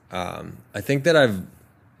is I think that I've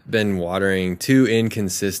been watering too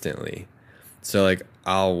inconsistently. So like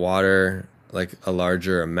I'll water like a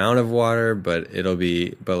larger amount of water, but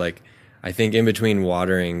like I think in between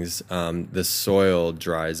waterings the soil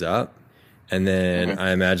dries up, and then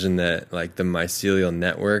I imagine that like the mycelial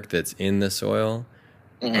network that's in the soil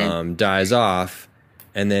dies off,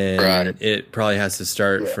 and then it probably has to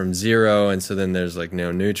start from zero, and so then there's like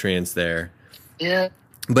no nutrients there.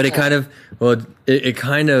 But it kind of it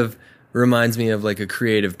kind of reminds me of like a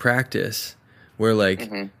creative practice where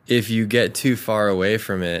like if you get too far away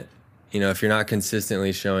from it, you know, if you're not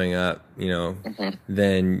consistently showing up, you know,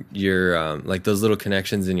 then you're like those little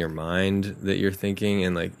connections in your mind that you're thinking,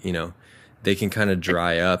 and like, you know, they can kind of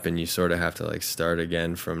dry up and you sort of have to like start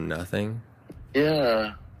again from nothing.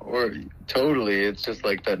 Yeah, or totally. It's just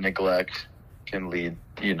like that neglect can lead,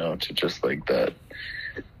 you know, to just like that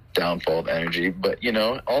downfall of energy. But, you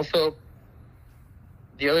know, also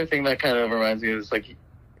the other thing that kind of reminds me is like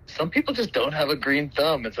some people just don't have a green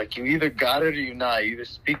thumb. It's like you either got it or you not. You either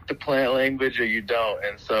speak the plant language or you don't.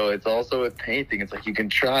 And so it's also with painting. It's like you can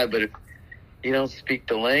try, but if you don't speak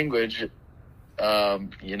the language, you know,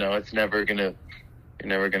 you're never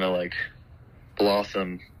gonna like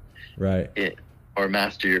blossom. Right. Or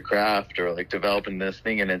master your craft or like developing this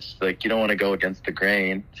thing. And it's like you don't want to go against the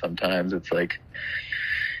grain. Sometimes it's like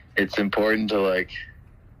it's important to like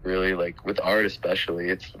really, like with art especially,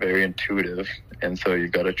 it's very intuitive, and so you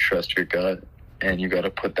got to trust your gut and you got to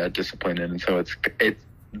put that discipline in. And so it's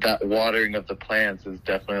that watering of the plants is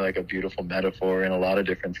definitely like a beautiful metaphor in a lot of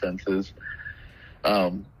different senses,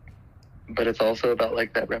 but it's also about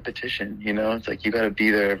like that repetition, you know. It's like you got to be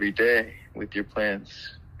there every day with your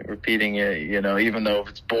plants, repeating it, you know, even though if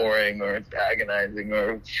it's boring or it's agonizing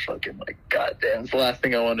or it's fucking like, goddamn, it's the last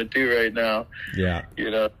thing I want to do right now. Yeah. You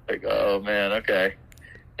know, like, oh man, okay.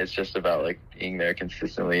 It's just about like being there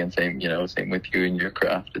consistently, and same with you and your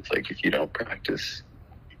craft. It's like if you don't practice,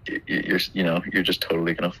 you're just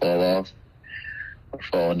totally gonna fall off or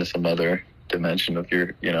fall into some other dimension of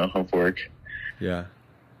your, you know, of work. Yeah.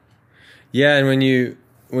 Yeah, and when you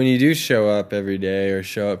do show up every day or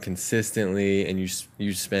show up consistently and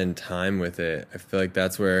you spend time with it, I feel like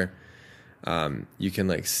that's where you can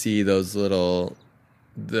like see those little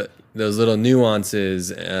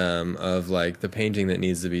nuances of like the painting that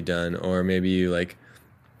needs to be done. Or maybe you like,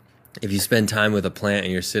 if you spend time with a plant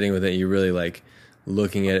and you're sitting with it, you're really like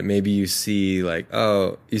looking at it, maybe you see like,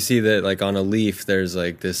 oh, you see that like on a leaf there's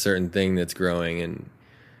like this certain thing that's growing, and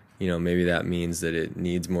you know, maybe that means that it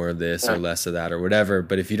needs more of this or less of that or whatever.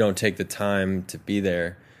 But if you don't take the time to be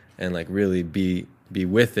there and like really be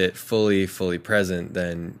with it fully present,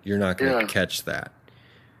 then you're not going to catch that.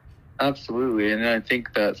 Absolutely. And I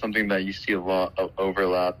think that something that you see a lot of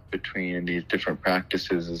overlap between these different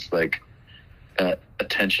practices is like that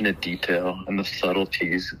attention to detail and the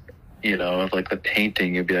subtleties, of like the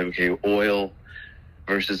painting. You'd be like, okay, oil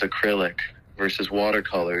versus acrylic versus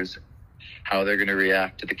watercolors, how they're going to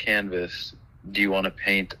react to the canvas. Do you want to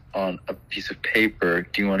paint on a piece of paper?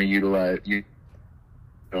 Do you want to utilize, do you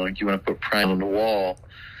want to put primer on the wall?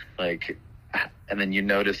 And then you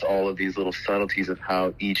notice all of these little subtleties of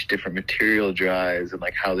how each different material dries, and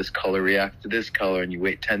like how this color reacts to this color, and you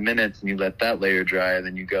wait 10 minutes and you let that layer dry, and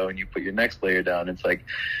then you go and you put your next layer down. It's like,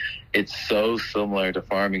 it's so similar to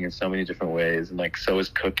farming in so many different ways, and like so is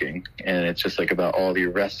cooking. And it's just like about all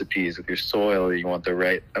your recipes with your soil. You want the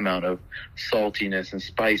right amount of saltiness and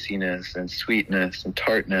spiciness and sweetness and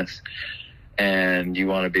tartness, and you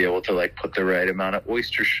want to be able to like put the right amount of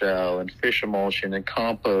oyster shell and fish emulsion and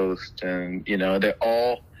compost, and they're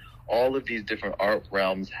all of these different art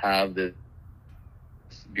realms have this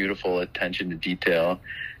beautiful attention to detail.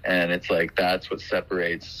 And it's like, that's what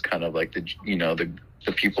separates kind of like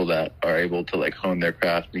the people that are able to like hone their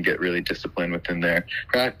craft and get really disciplined within their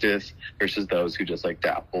practice versus those who just like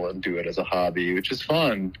dabble and do it as a hobby, which is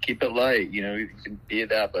fun. Keep it light, you can be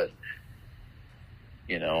that, but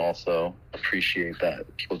also appreciate that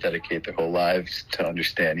people dedicate their whole lives to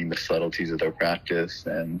understanding the subtleties of their practice.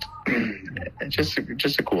 And it's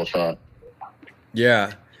just a cool thought.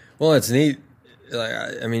 Yeah. Well, it's neat. Like,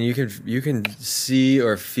 I mean, you can see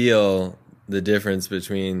or feel the difference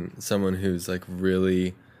between someone who's like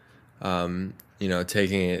really,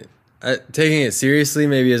 taking it seriously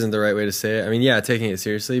maybe isn't the right way to say it. I mean, yeah, taking it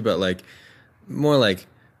seriously, but like more like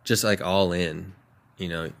just like all in.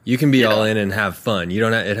 You can be all in and have fun.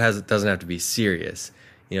 It doesn't have to be serious.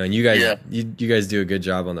 And you guys, you guys do a good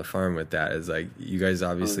job on the farm with that. Is like, you guys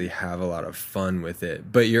obviously have a lot of fun with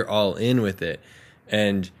it, but you're all in with it.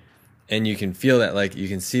 And you can feel that, like, you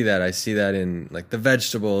can see that. I see that in like the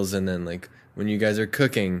vegetables. And then like when you guys are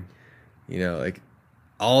cooking, like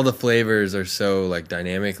all the flavors are so like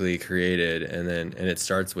dynamically created. And it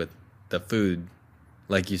starts with the food,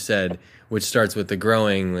 like you said, which starts with the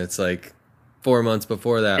growing. It's like 4 months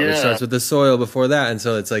before that, which starts with the soil before that. And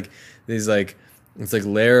so it's like these like, it's like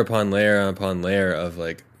layer upon layer upon layer of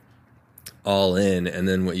like all in. And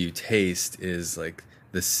then what you taste is like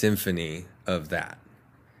the symphony of that.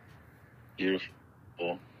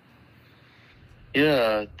 Beautiful.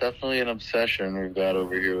 Yeah, definitely an obsession we've got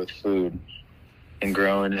over here with food and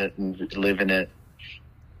growing it and living it.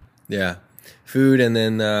 Yeah. Food. And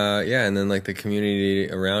then, and then like the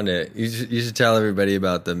community around it. You should tell everybody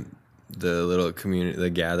about the little community, the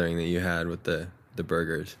gathering that you had with the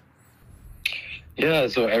burgers. Yeah,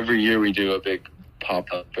 so every year we do a big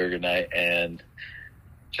pop-up burger night and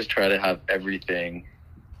just try to have everything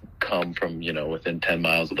come from, within 10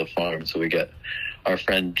 miles of the farm. So we get our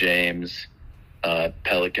friend James,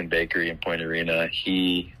 Pelican Bakery in Point Arena.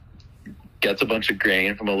 He gets a bunch of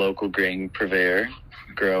grain from a local grain purveyor,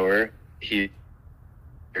 grower.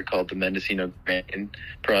 They're called the Mendocino Grain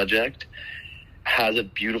Project. Has a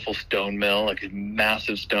beautiful stone mill, like a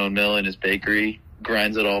massive stone mill in his bakery,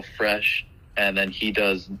 grinds it all fresh, and then he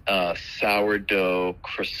does sourdough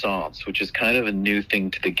croissants, which is kind of a new thing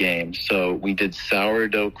to the game. So we did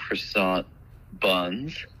sourdough croissant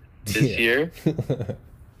buns this year.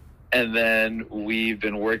 And then we've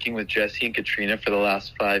been working with Jesse and Katrina for the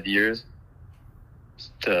last 5 years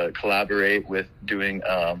to collaborate with doing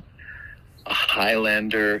a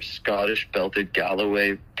Highlander Scottish belted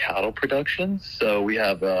Galloway cattle production. So we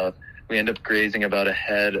have we end up grazing about a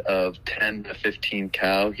head of 10 to 15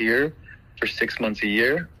 cow here for 6 months a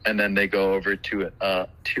year, and then they go over to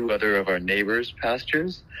 2 other of our neighbors'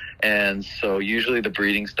 pastures. And so usually the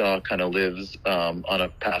breeding stock kind of lives on a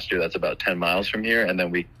pasture that's about 10 miles from here, and then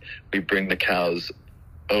we bring the cows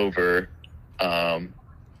over, the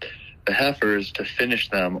heifers, to finish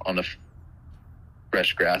them on the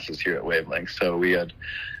fresh grasses here at Wavelength. So we had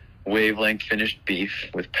Wavelength finished beef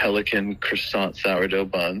with Pelican croissant sourdough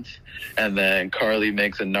buns, and then Carly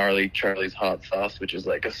makes a gnarly Charlie's hot sauce, which is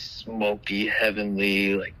like a smoky,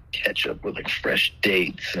 heavenly like ketchup with like fresh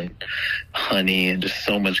dates and honey and just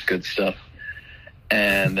so much good stuff.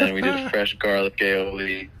 And then we did fresh garlic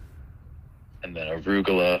aioli, and then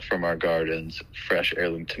arugula from our gardens, fresh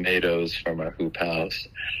heirloom tomatoes from our hoop house,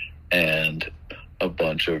 and a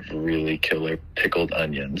bunch of really killer pickled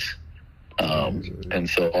onions. And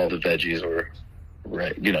so all the veggies were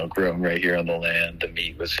grown right here on the land. The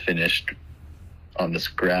meat was finished on this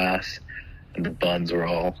grass, and the buns were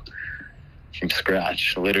all from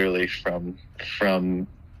scratch, literally from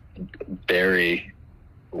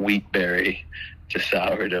wheat berry to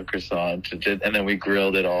sourdough croissant, and then we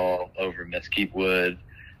grilled it all over mesquite wood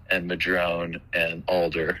and madrone and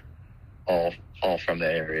alder, all all from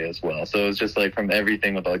the area as well. So it was just like from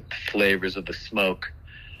everything with like the flavors of the smoke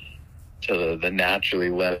to the naturally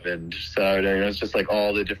leavened sourdough. It was just like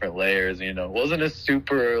all the different layers. You know, it wasn't a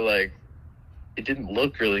super like, it didn't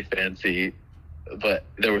look really fancy, but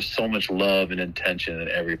there was so much love and intention in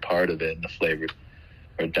every part of it, and the flavors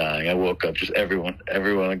were dying. I woke up, just everyone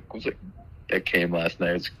was like, that came last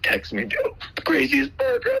night was texting me, dude, the craziest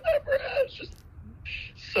burger I've ever had. It's just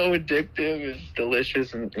so addictive. It's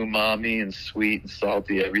delicious and umami and sweet and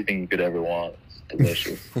salty, everything you could ever want. It's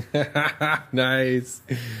delicious. Nice.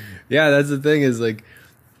 Yeah, that's the thing is like,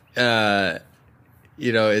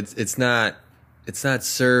 you know, it's not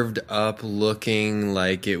served up looking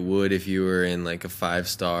like it would if you were in like a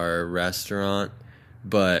 5-star restaurant,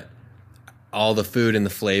 but all the food and the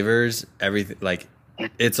flavors, everything, like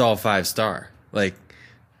it's all 5-star. Like,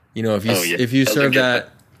 you know, if you serve that,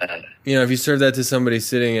 you know, if you serve that to somebody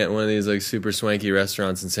sitting at one of these like super swanky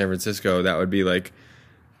restaurants in San Francisco, that would be like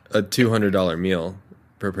a $200 meal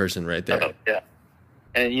per person right there. Yeah.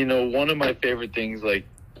 And you know, one of my favorite things like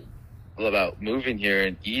about moving here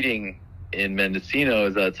and eating in Mendocino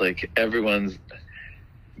is that it's like everyone's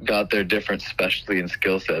got their different specialty and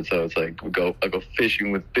skill set. So it's like I go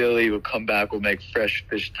fishing with Billy, we'll come back, we'll make fresh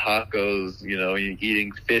fish tacos, you know, you're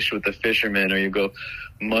eating fish with the fisherman, or you go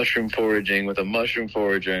mushroom foraging with a mushroom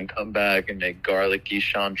forager and come back and make garlicky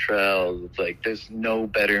chanterelles. It's like there's no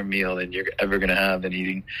better meal than you're ever gonna have than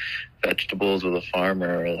eating vegetables with a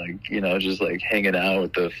farmer, or like, you know, just like hanging out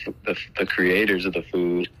with the creators of the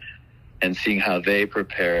food and seeing how they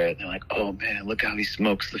prepare it. And they're like, oh man, look how he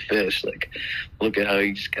smokes the fish. Like, look at how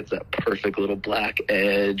he just gets that perfect little black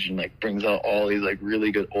edge and like brings out all these like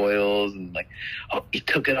really good oils, and like, oh, he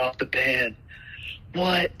took it off the pan.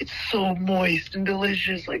 What? It's so moist and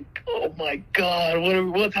delicious. Like, oh my God,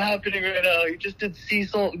 what's happening right now? You just did sea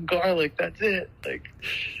salt and garlic. That's it. Like,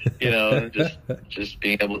 you know, just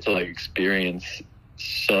being able to like experience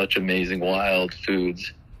such amazing wild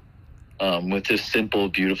foods with this simple,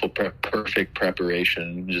 beautiful, perfect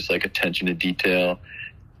preparation, just like attention to detail,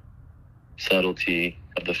 subtlety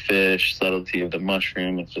of the fish, subtlety of the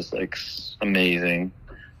mushroom. It's just like amazing.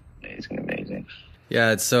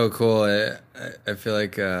 Yeah, it's so cool. I feel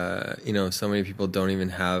like you know, so many people don't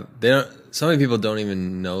even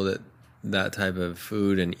know that type of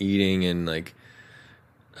food and eating and like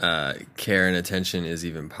care and attention is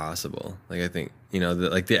even possible. Like, I think, you know,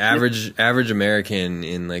 the average American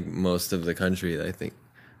in like most of the country, I think,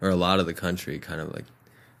 or a lot of the country, kind of like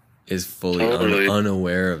is fully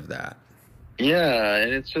unaware of that. Yeah,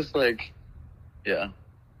 and it's just like, yeah,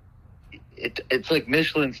 it's like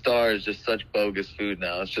Michelin star is just such bogus food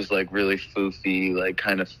now. It's just like really foofy, like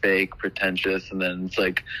kind of fake, pretentious, and then it's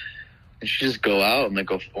like you should just go out and like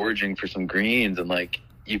go foraging for some greens, and like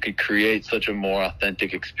you could create such a more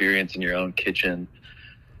authentic experience in your own kitchen.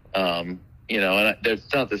 You know, and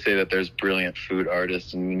that's not to say that there's brilliant food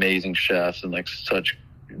artists and amazing chefs and like such,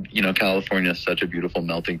 you know, California is such a beautiful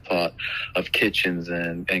melting pot of kitchens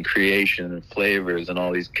and creation and flavors and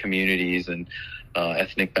all these communities and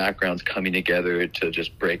ethnic backgrounds coming together to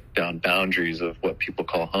just break down boundaries of what people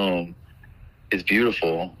call home is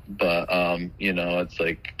beautiful. But, you know, it's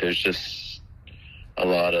like there's just a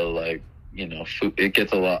lot of like, you know, food,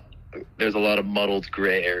 there's a lot of muddled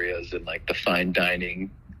gray areas in like the fine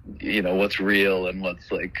dining, you know, what's real and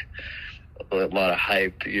what's like a lot of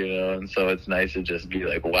hype, you know. And so it's nice to just be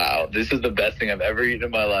like, wow, this is the best thing I've ever eaten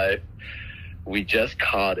in my life. We just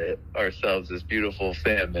caught it ourselves, this beautiful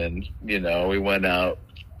salmon, you know. We went out,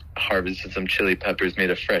 harvested some chili peppers, made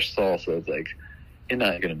a fresh salsa. It's like, you're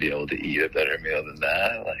not going to be able to eat a better meal than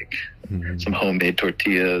that. Like some homemade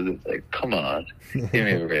tortillas. It's like, come on, give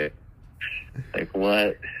me a break. Like,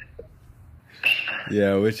 what?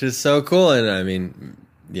 Yeah, which is so cool. And I mean,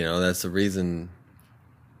 you know, that's the reason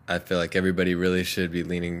I feel like everybody really should be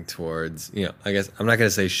leaning towards, you know, I guess I'm not going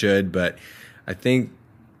to say should, but I think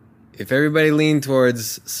if everybody leaned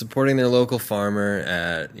towards supporting their local farmer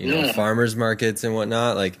at, you know, farmers markets and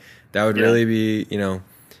whatnot, like that would really be, you know,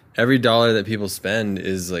 every dollar that people spend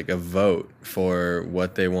is like a vote for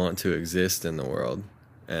what they want to exist in the world.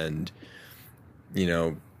 And, you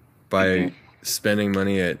know, by spending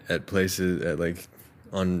money at places at like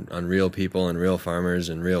on real people and real farmers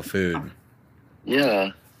and real food,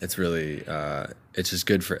 it's really it's just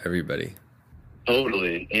good for everybody.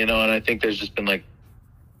 Totally. You know, and I think there's just been like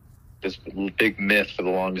this big myth for the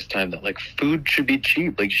longest time that like food should be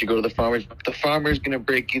cheap. Like you should go to the farmers. The farmer's going to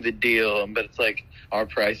break you the deal. But it's like our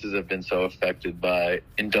prices have been so affected by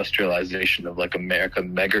industrialization of like America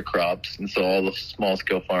mega crops. And so all the small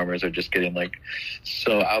scale farmers are just getting like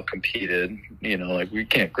so outcompeted. You know, like we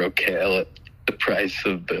can't grow kale at the price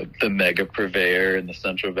of the mega purveyor in the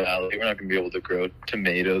Central Valley. We're not going to be able to grow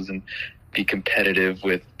tomatoes and be competitive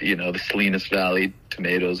with, you know, the Salinas Valley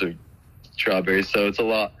tomatoes or strawberries. So it's a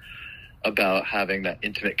lot about having that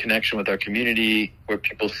intimate connection with our community where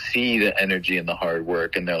people see the energy and the hard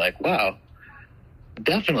work and they're like, wow,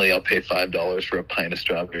 definitely I'll pay $5 for a pint of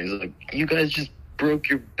strawberries. Like, you guys just broke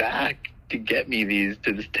your back to get me these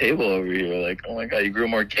to this table over here. Like, oh my God, you grew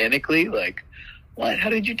them organically? Like, what? How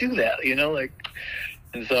did you do that? You know, like,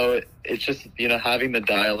 and so it's just, you know, having the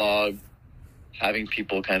dialogue, having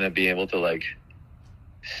people kind of be able to like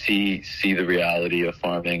see the reality of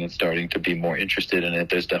farming and starting to be more interested in it.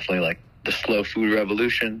 There's definitely like the slow food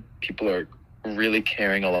revolution. People are really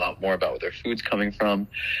caring a lot more about where their food's coming from.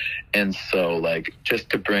 And so like, just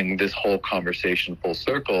to bring this whole conversation full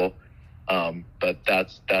circle, but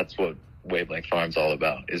that's what Wavelength Farm's all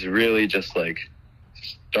about, is really just like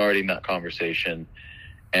starting that conversation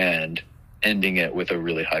and ending it with a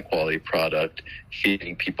really high quality product,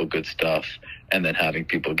 feeding people good stuff, and then having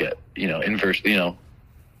people get, you know,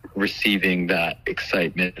 receiving that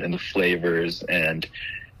excitement and the flavors and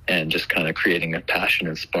just kind of creating a passion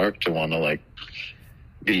and spark to want to like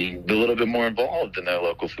be a little bit more involved in their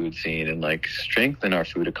local food scene and like strengthen our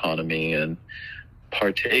food economy and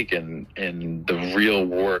partake in the real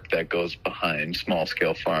work that goes behind small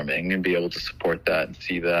scale farming and be able to support that and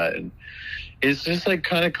see that. And it's just like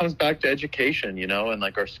kind of comes back to education, you know, and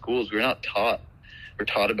like our schools, we're taught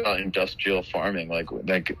about industrial farming. Like,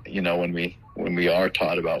 you know, when we are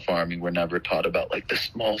taught about farming, we're never taught about like the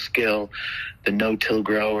small scale, the no-till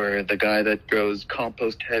grower, the guy that grows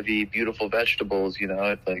compost heavy, beautiful vegetables. You know,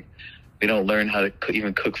 it's like, we don't learn how to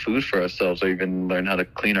even cook food for ourselves or even learn how to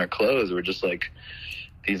clean our clothes. We're just like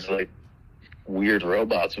these like weird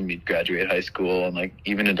robots when we graduate high school and like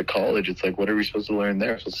even into college. It's like, what are we supposed to learn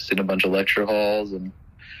there? We're supposed to sit in a bunch of lecture halls and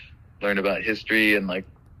learn about history, and like,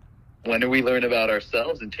 when do we learn about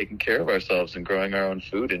ourselves and taking care of ourselves and growing our own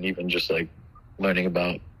food and even just like learning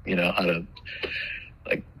about, you know, how to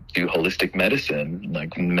like do holistic medicine,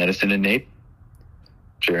 like medicine in nature,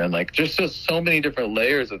 and like just so many different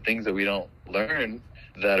layers of things that we don't learn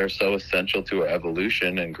that are so essential to our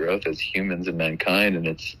evolution and growth as humans and mankind.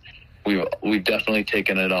 And we've definitely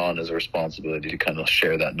taken it on as a responsibility to kind of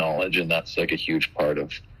share that knowledge, and that's like a huge part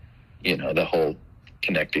of, you know, the whole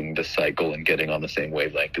connecting the cycle and getting on the same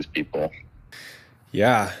wavelength as people.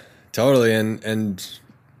 Yeah, totally. And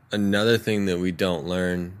another thing that we don't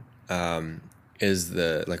learn is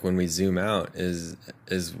like when we zoom out is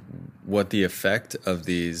what the effect of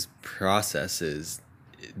these processes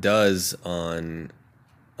does on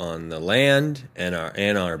the land and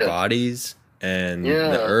our bodies and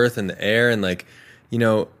the earth and the air. And like, you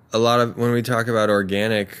know, a lot of when we talk about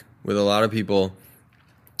organic with a lot of people,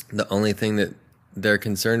 the only thing that they're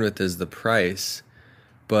concerned with is the price,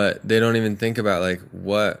 but they don't even think about like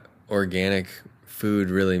what organic food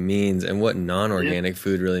really means and what non-organic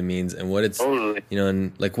food really means and what it's, you know,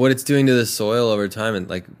 and like what it's doing to the soil over time. And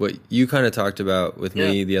like what you kind of talked about with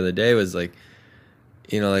me the other day was like,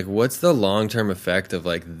 you know, like what's the long-term effect of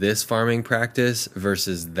like this farming practice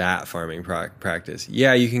versus that farming practice?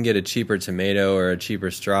 Yeah, you can get a cheaper tomato or a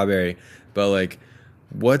cheaper strawberry, but like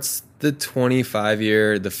what's the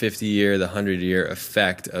 25-year, the 50-year, the 100-year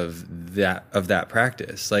effect of that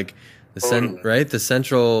practice? Like the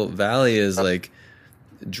Central Valley is like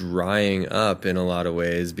drying up in a lot of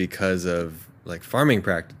ways because of like farming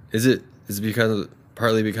practice. Is it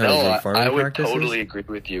partly because of like farming practices? I would totally agree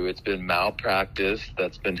with you. It's been malpractice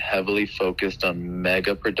that's been heavily focused on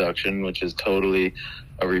mega production, which is totally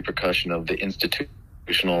a repercussion of the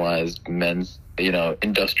institutionalized men's, you know,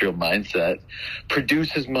 industrial mindset.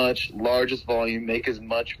 Produce as much, largest volume, make as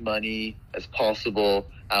much money as possible,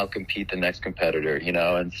 outcompete the next competitor, you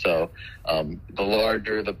know. And so the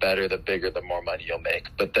larger, the better, the bigger, the more money you'll make.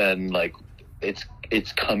 But then like it's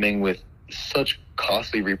coming with such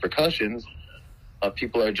costly repercussions.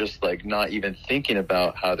 People are just like not even thinking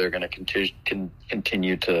about how they're going to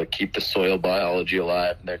continue to keep the soil biology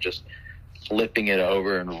alive, and they're just flipping it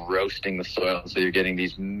over and roasting the soil. So you're getting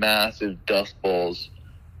these massive dust bowls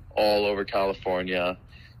all over California,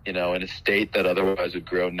 you know, in a state that otherwise would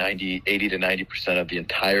grow 80 to 90% of the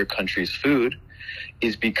entire country's food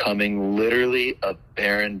is becoming literally a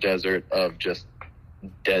barren desert of just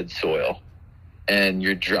dead soil. And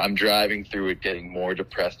I'm driving through it getting more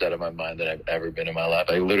depressed out of my mind than I've ever been in my life.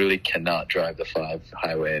 I literally cannot drive the 5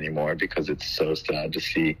 highway anymore because it's so sad to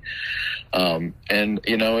see. And,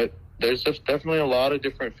 you know, there's just definitely a lot of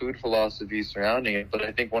different food philosophies surrounding it. But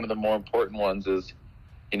I think one of the more important ones is,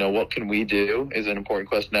 you know, what can we do is an important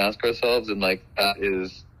question to ask ourselves. And like, that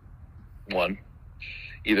is one,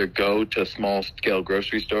 either go to small scale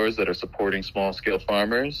grocery stores that are supporting small scale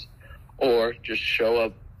farmers, or just show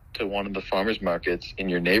up to one of the farmers markets in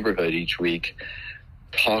your neighborhood each week,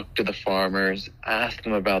 talk to the farmers, ask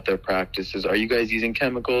them about their practices. Are you guys using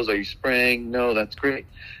chemicals? Are you spraying? No, that's great.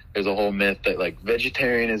 There's a whole myth that like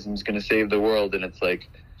vegetarianism is going to save the world. And it's like,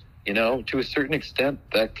 you know, to a certain extent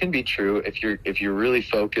that can be true if you're really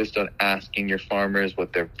focused on asking your farmers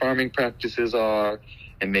what their farming practices are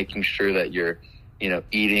and making sure that you're, you know,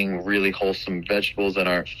 eating really wholesome vegetables that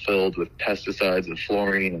aren't filled with pesticides and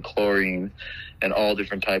fluorine and chlorine and all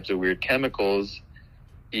different types of weird chemicals,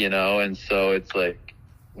 you know. And so it's like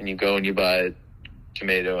when you go and you buy a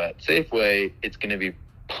tomato at Safeway, it's going to be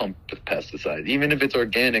pumped with pesticides. Even if it's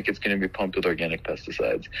organic, it's going to be pumped with organic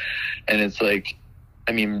pesticides. And it's like,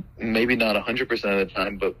 I mean, maybe not 100% of the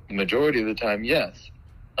time, but majority of the time, yes.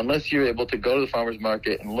 Unless you're able to go to the farmer's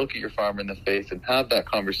market and look at your farmer in the face and have that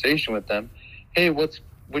conversation with them. Hey, what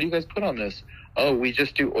do you guys put on this? Oh, we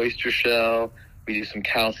just do oyster shell. We do some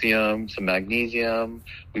calcium, some magnesium.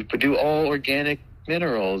 We do all organic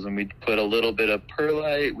minerals, and we put a little bit of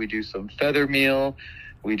perlite. We do some feather meal.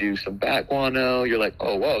 We do some bat guano. You're like,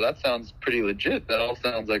 oh, whoa, that sounds pretty legit. That all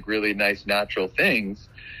sounds like really nice natural things.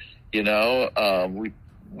 You know,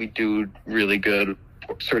 we do really good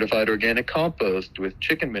certified organic compost with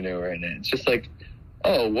chicken manure in it. It's just like,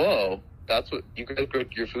 oh, whoa, that's what you guys grow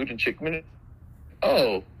your food in chicken manure?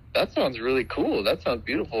 Oh, that sounds really cool. That sounds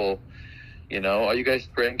beautiful. You know, are you guys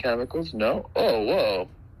spraying chemicals? No? Oh, whoa.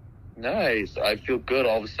 Nice. I feel good.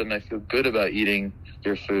 All of a sudden, I feel good about eating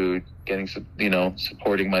your food, getting, you know,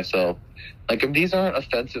 supporting myself. Like, if these aren't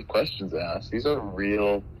offensive questions to ask. These are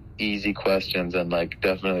real, easy questions, and, like,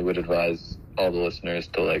 definitely would advise all the listeners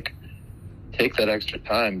to, like, take that extra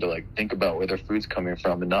time to, like, think about where their food's coming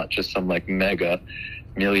from and not just some, like, mega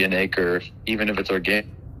million acre, even if it's organic,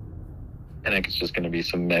 and it's just going to be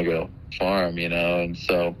some mega farm, you know. And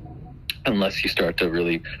so unless you start to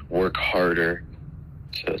really work harder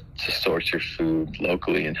to source your food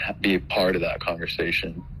locally and be a part of that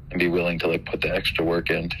conversation and be willing to like put the extra work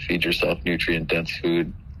in to feed yourself nutrient dense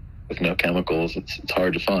food with no chemicals, it's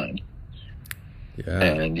hard to find. Yeah.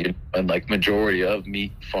 And like majority of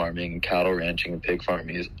meat farming, cattle ranching, and pig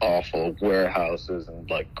farming is awful warehouses and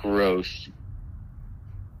like gross,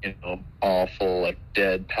 you know, awful like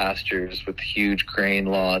dead pastures with huge grain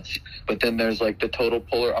lots. But then there's like the total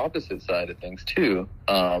polar opposite side of things too.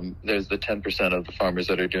 There's the 10% of the farmers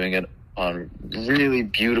that are doing it on really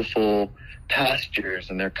beautiful pastures,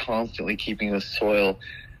 and they're constantly keeping the soil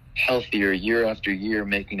healthier year after year,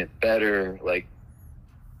 making it better, like,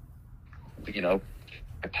 you know,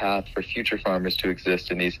 a path for future farmers to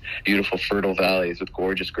exist in these beautiful fertile valleys with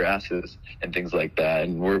gorgeous grasses and things like that.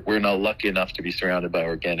 And we're not lucky enough to be surrounded by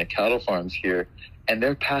organic cattle farms here, and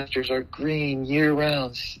their pastures are green year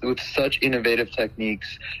round with such innovative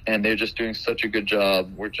techniques, and they're just doing such a good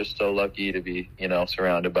job. We're just so lucky to be, you know,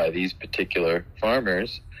 surrounded by these particular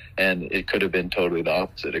farmers. And it could have been totally the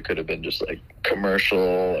opposite. It could have been just like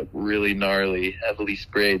commercial, like really gnarly, heavily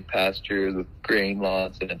sprayed pastures with grain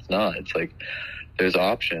lots, and it's not. It's like there's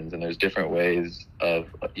options and there's different ways of,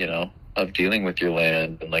 you know, of dealing with your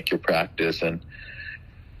land and like your practice. And,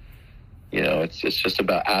 you know, it's just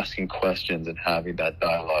about asking questions and having that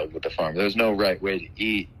dialogue with the farmer. There's no right way to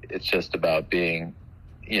eat. It's just about being,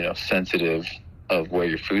 you know, sensitive of where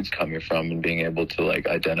your food's coming from and being able to like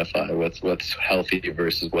identify what's healthy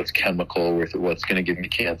versus what's chemical, what's going to give me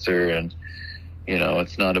cancer. And, you know,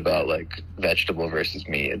 it's not about like vegetable versus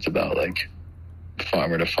meat. It's about like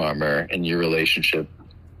farmer to farmer and your relationship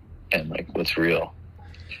and like what's real.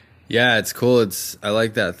 Yeah, it's cool. I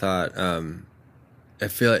like that thought. I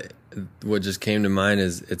feel like what just came to mind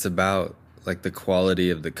is it's about like the quality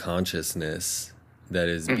of the consciousness that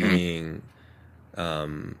is being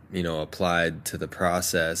you know, applied to the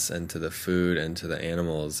process and to the food and to the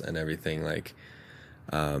animals and everything. Like,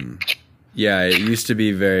 yeah, it used to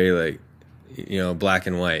be very like, you know, black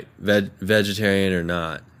and white, vegetarian or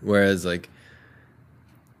not. Whereas like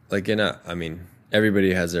I mean,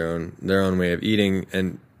 everybody has their own way of eating,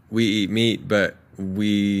 and we eat meat, but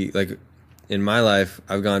we like, in my life,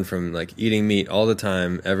 I've gone from like eating meat all the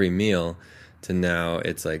time, every meal, to now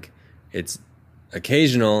it's like, it's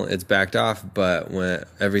occasional, it's backed off, but when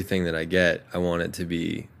everything that I get, I want it to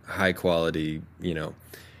be high quality, you know,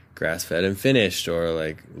 grass fed and finished, or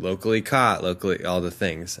like locally caught, all the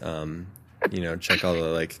things, you know, check all the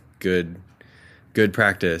like good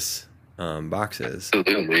practice boxes.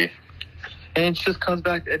 Absolutely. And it just comes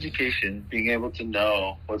back to education, being able to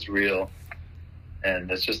know what's real.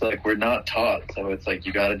 And it's just like we're not taught, so it's like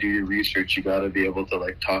you got to do your research. You got to be able to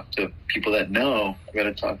like talk to people that know. You got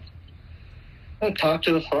to talk Talk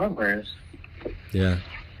to the farmers. Yeah.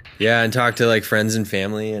 Yeah, and talk to like friends and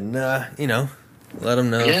family, and let them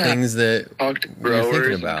know things that talk to you're growers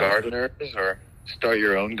thinking and about. gardeners, or start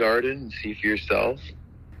your own garden and see for yourself.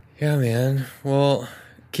 Yeah, man. Well,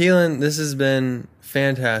 Kelan, this has been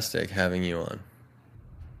fantastic having you on.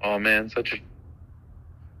 Oh man, such a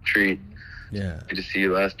treat. Yeah. Good to see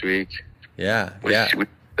you last week. Yeah. Wish you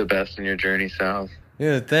the best in your journey south.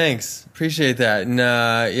 Yeah, thanks. Appreciate that. And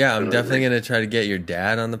I'm Absolutely. definitely going to try to get your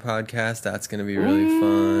dad on the podcast. That's going to be really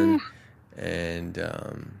fun. And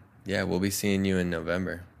we'll be seeing you in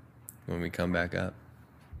November when we come back up.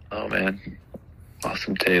 Oh man.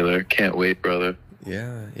 Awesome, Taylor. Can't wait, brother.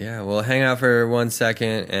 Yeah. We'll hang out for 1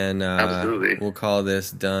 second, and Absolutely. We'll call this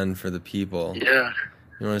done for the people. Yeah.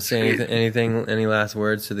 You want to say anything, any last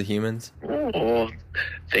words to the humans? Oh,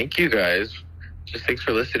 thank you guys. Just thanks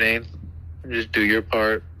for listening. Just do your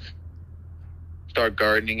part. Start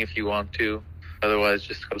gardening if you want to. Otherwise,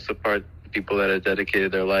 just go support the people that have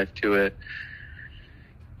dedicated their life to it.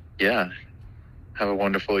 Yeah. Have a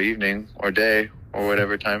wonderful evening or day or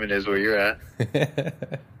whatever time it is where you're at.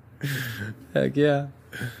 Heck yeah.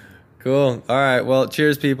 Cool. All right. Well,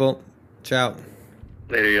 cheers, people. Ciao.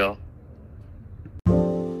 Later, y'all.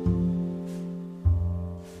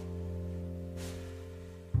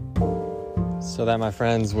 So that, my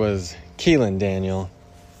friends, was Kelan Daniel.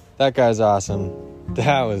 That guy's awesome.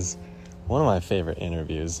 That was one of my favorite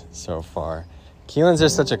interviews so far. Keelan's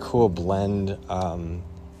just such a cool blend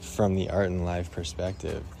from the art and life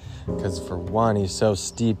perspective. Because for one, he's so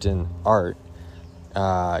steeped in art,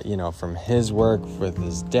 from his work with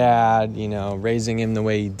his dad, raising him the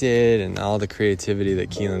way he did, and all the creativity that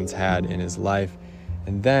Keelan's had in his life.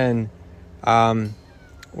 And then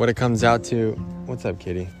what it comes out to, what's up,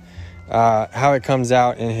 kitty? How it comes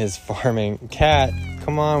out in his farming. Cat,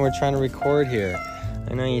 come on, we're trying to record here.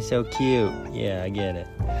 I know you're so cute. Yeah, I get it.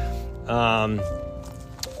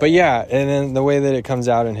 But yeah, and then the way that it comes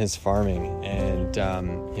out in his farming, and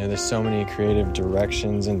there's so many creative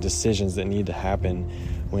directions and decisions that need to happen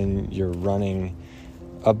when you're running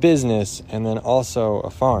a business and then also a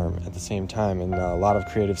farm at the same time, and a lot of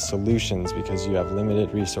creative solutions because you have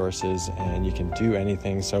limited resources and you can do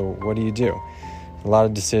anything. So what do? A lot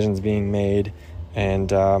of decisions being made,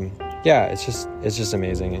 and it's just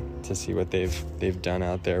amazing to see what they've done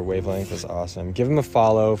out there. Wavelength is awesome. Give them a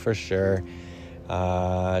follow for sure.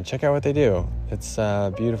 Check out what they do. It's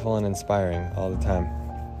beautiful and inspiring all the time.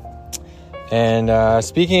 And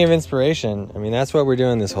speaking of inspiration, I mean, that's what we're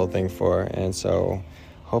doing this whole thing for. And so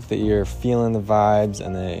hope that you're feeling the vibes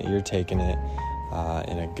and that you're taking it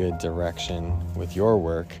in a good direction with your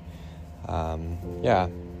work.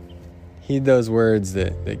 Heed those words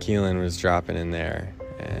that Kelan was dropping in there,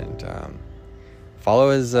 and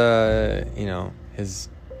follow his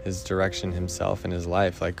his direction himself in his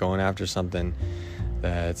life, like going after something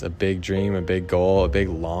that's a big dream, a big goal, a big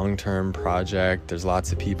long-term project. There's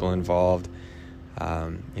lots of people involved.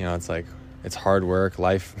 It's like, it's hard work.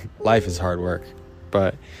 Life is hard work,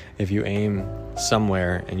 but if you aim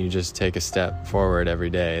somewhere and you just take a step forward every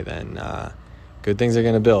day, then good things are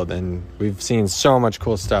going to build. And we've seen so much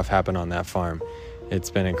cool stuff happen on that farm. It's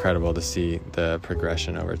been incredible to see the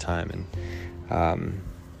progression over time. And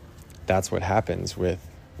that's what happens with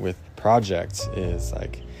projects, is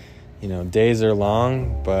like, days are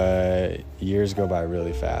long, but years go by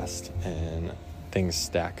really fast and things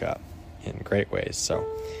stack up in great ways. So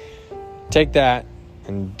take that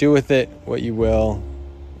and do with it what you will,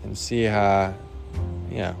 and see how,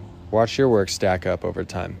 watch your work stack up over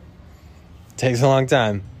time. It takes a long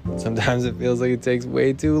time. Sometimes it feels like it takes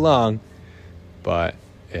way too long, but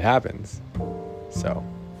it happens. So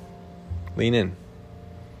lean in.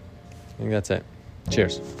 I think that's it.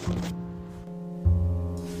 Cheers.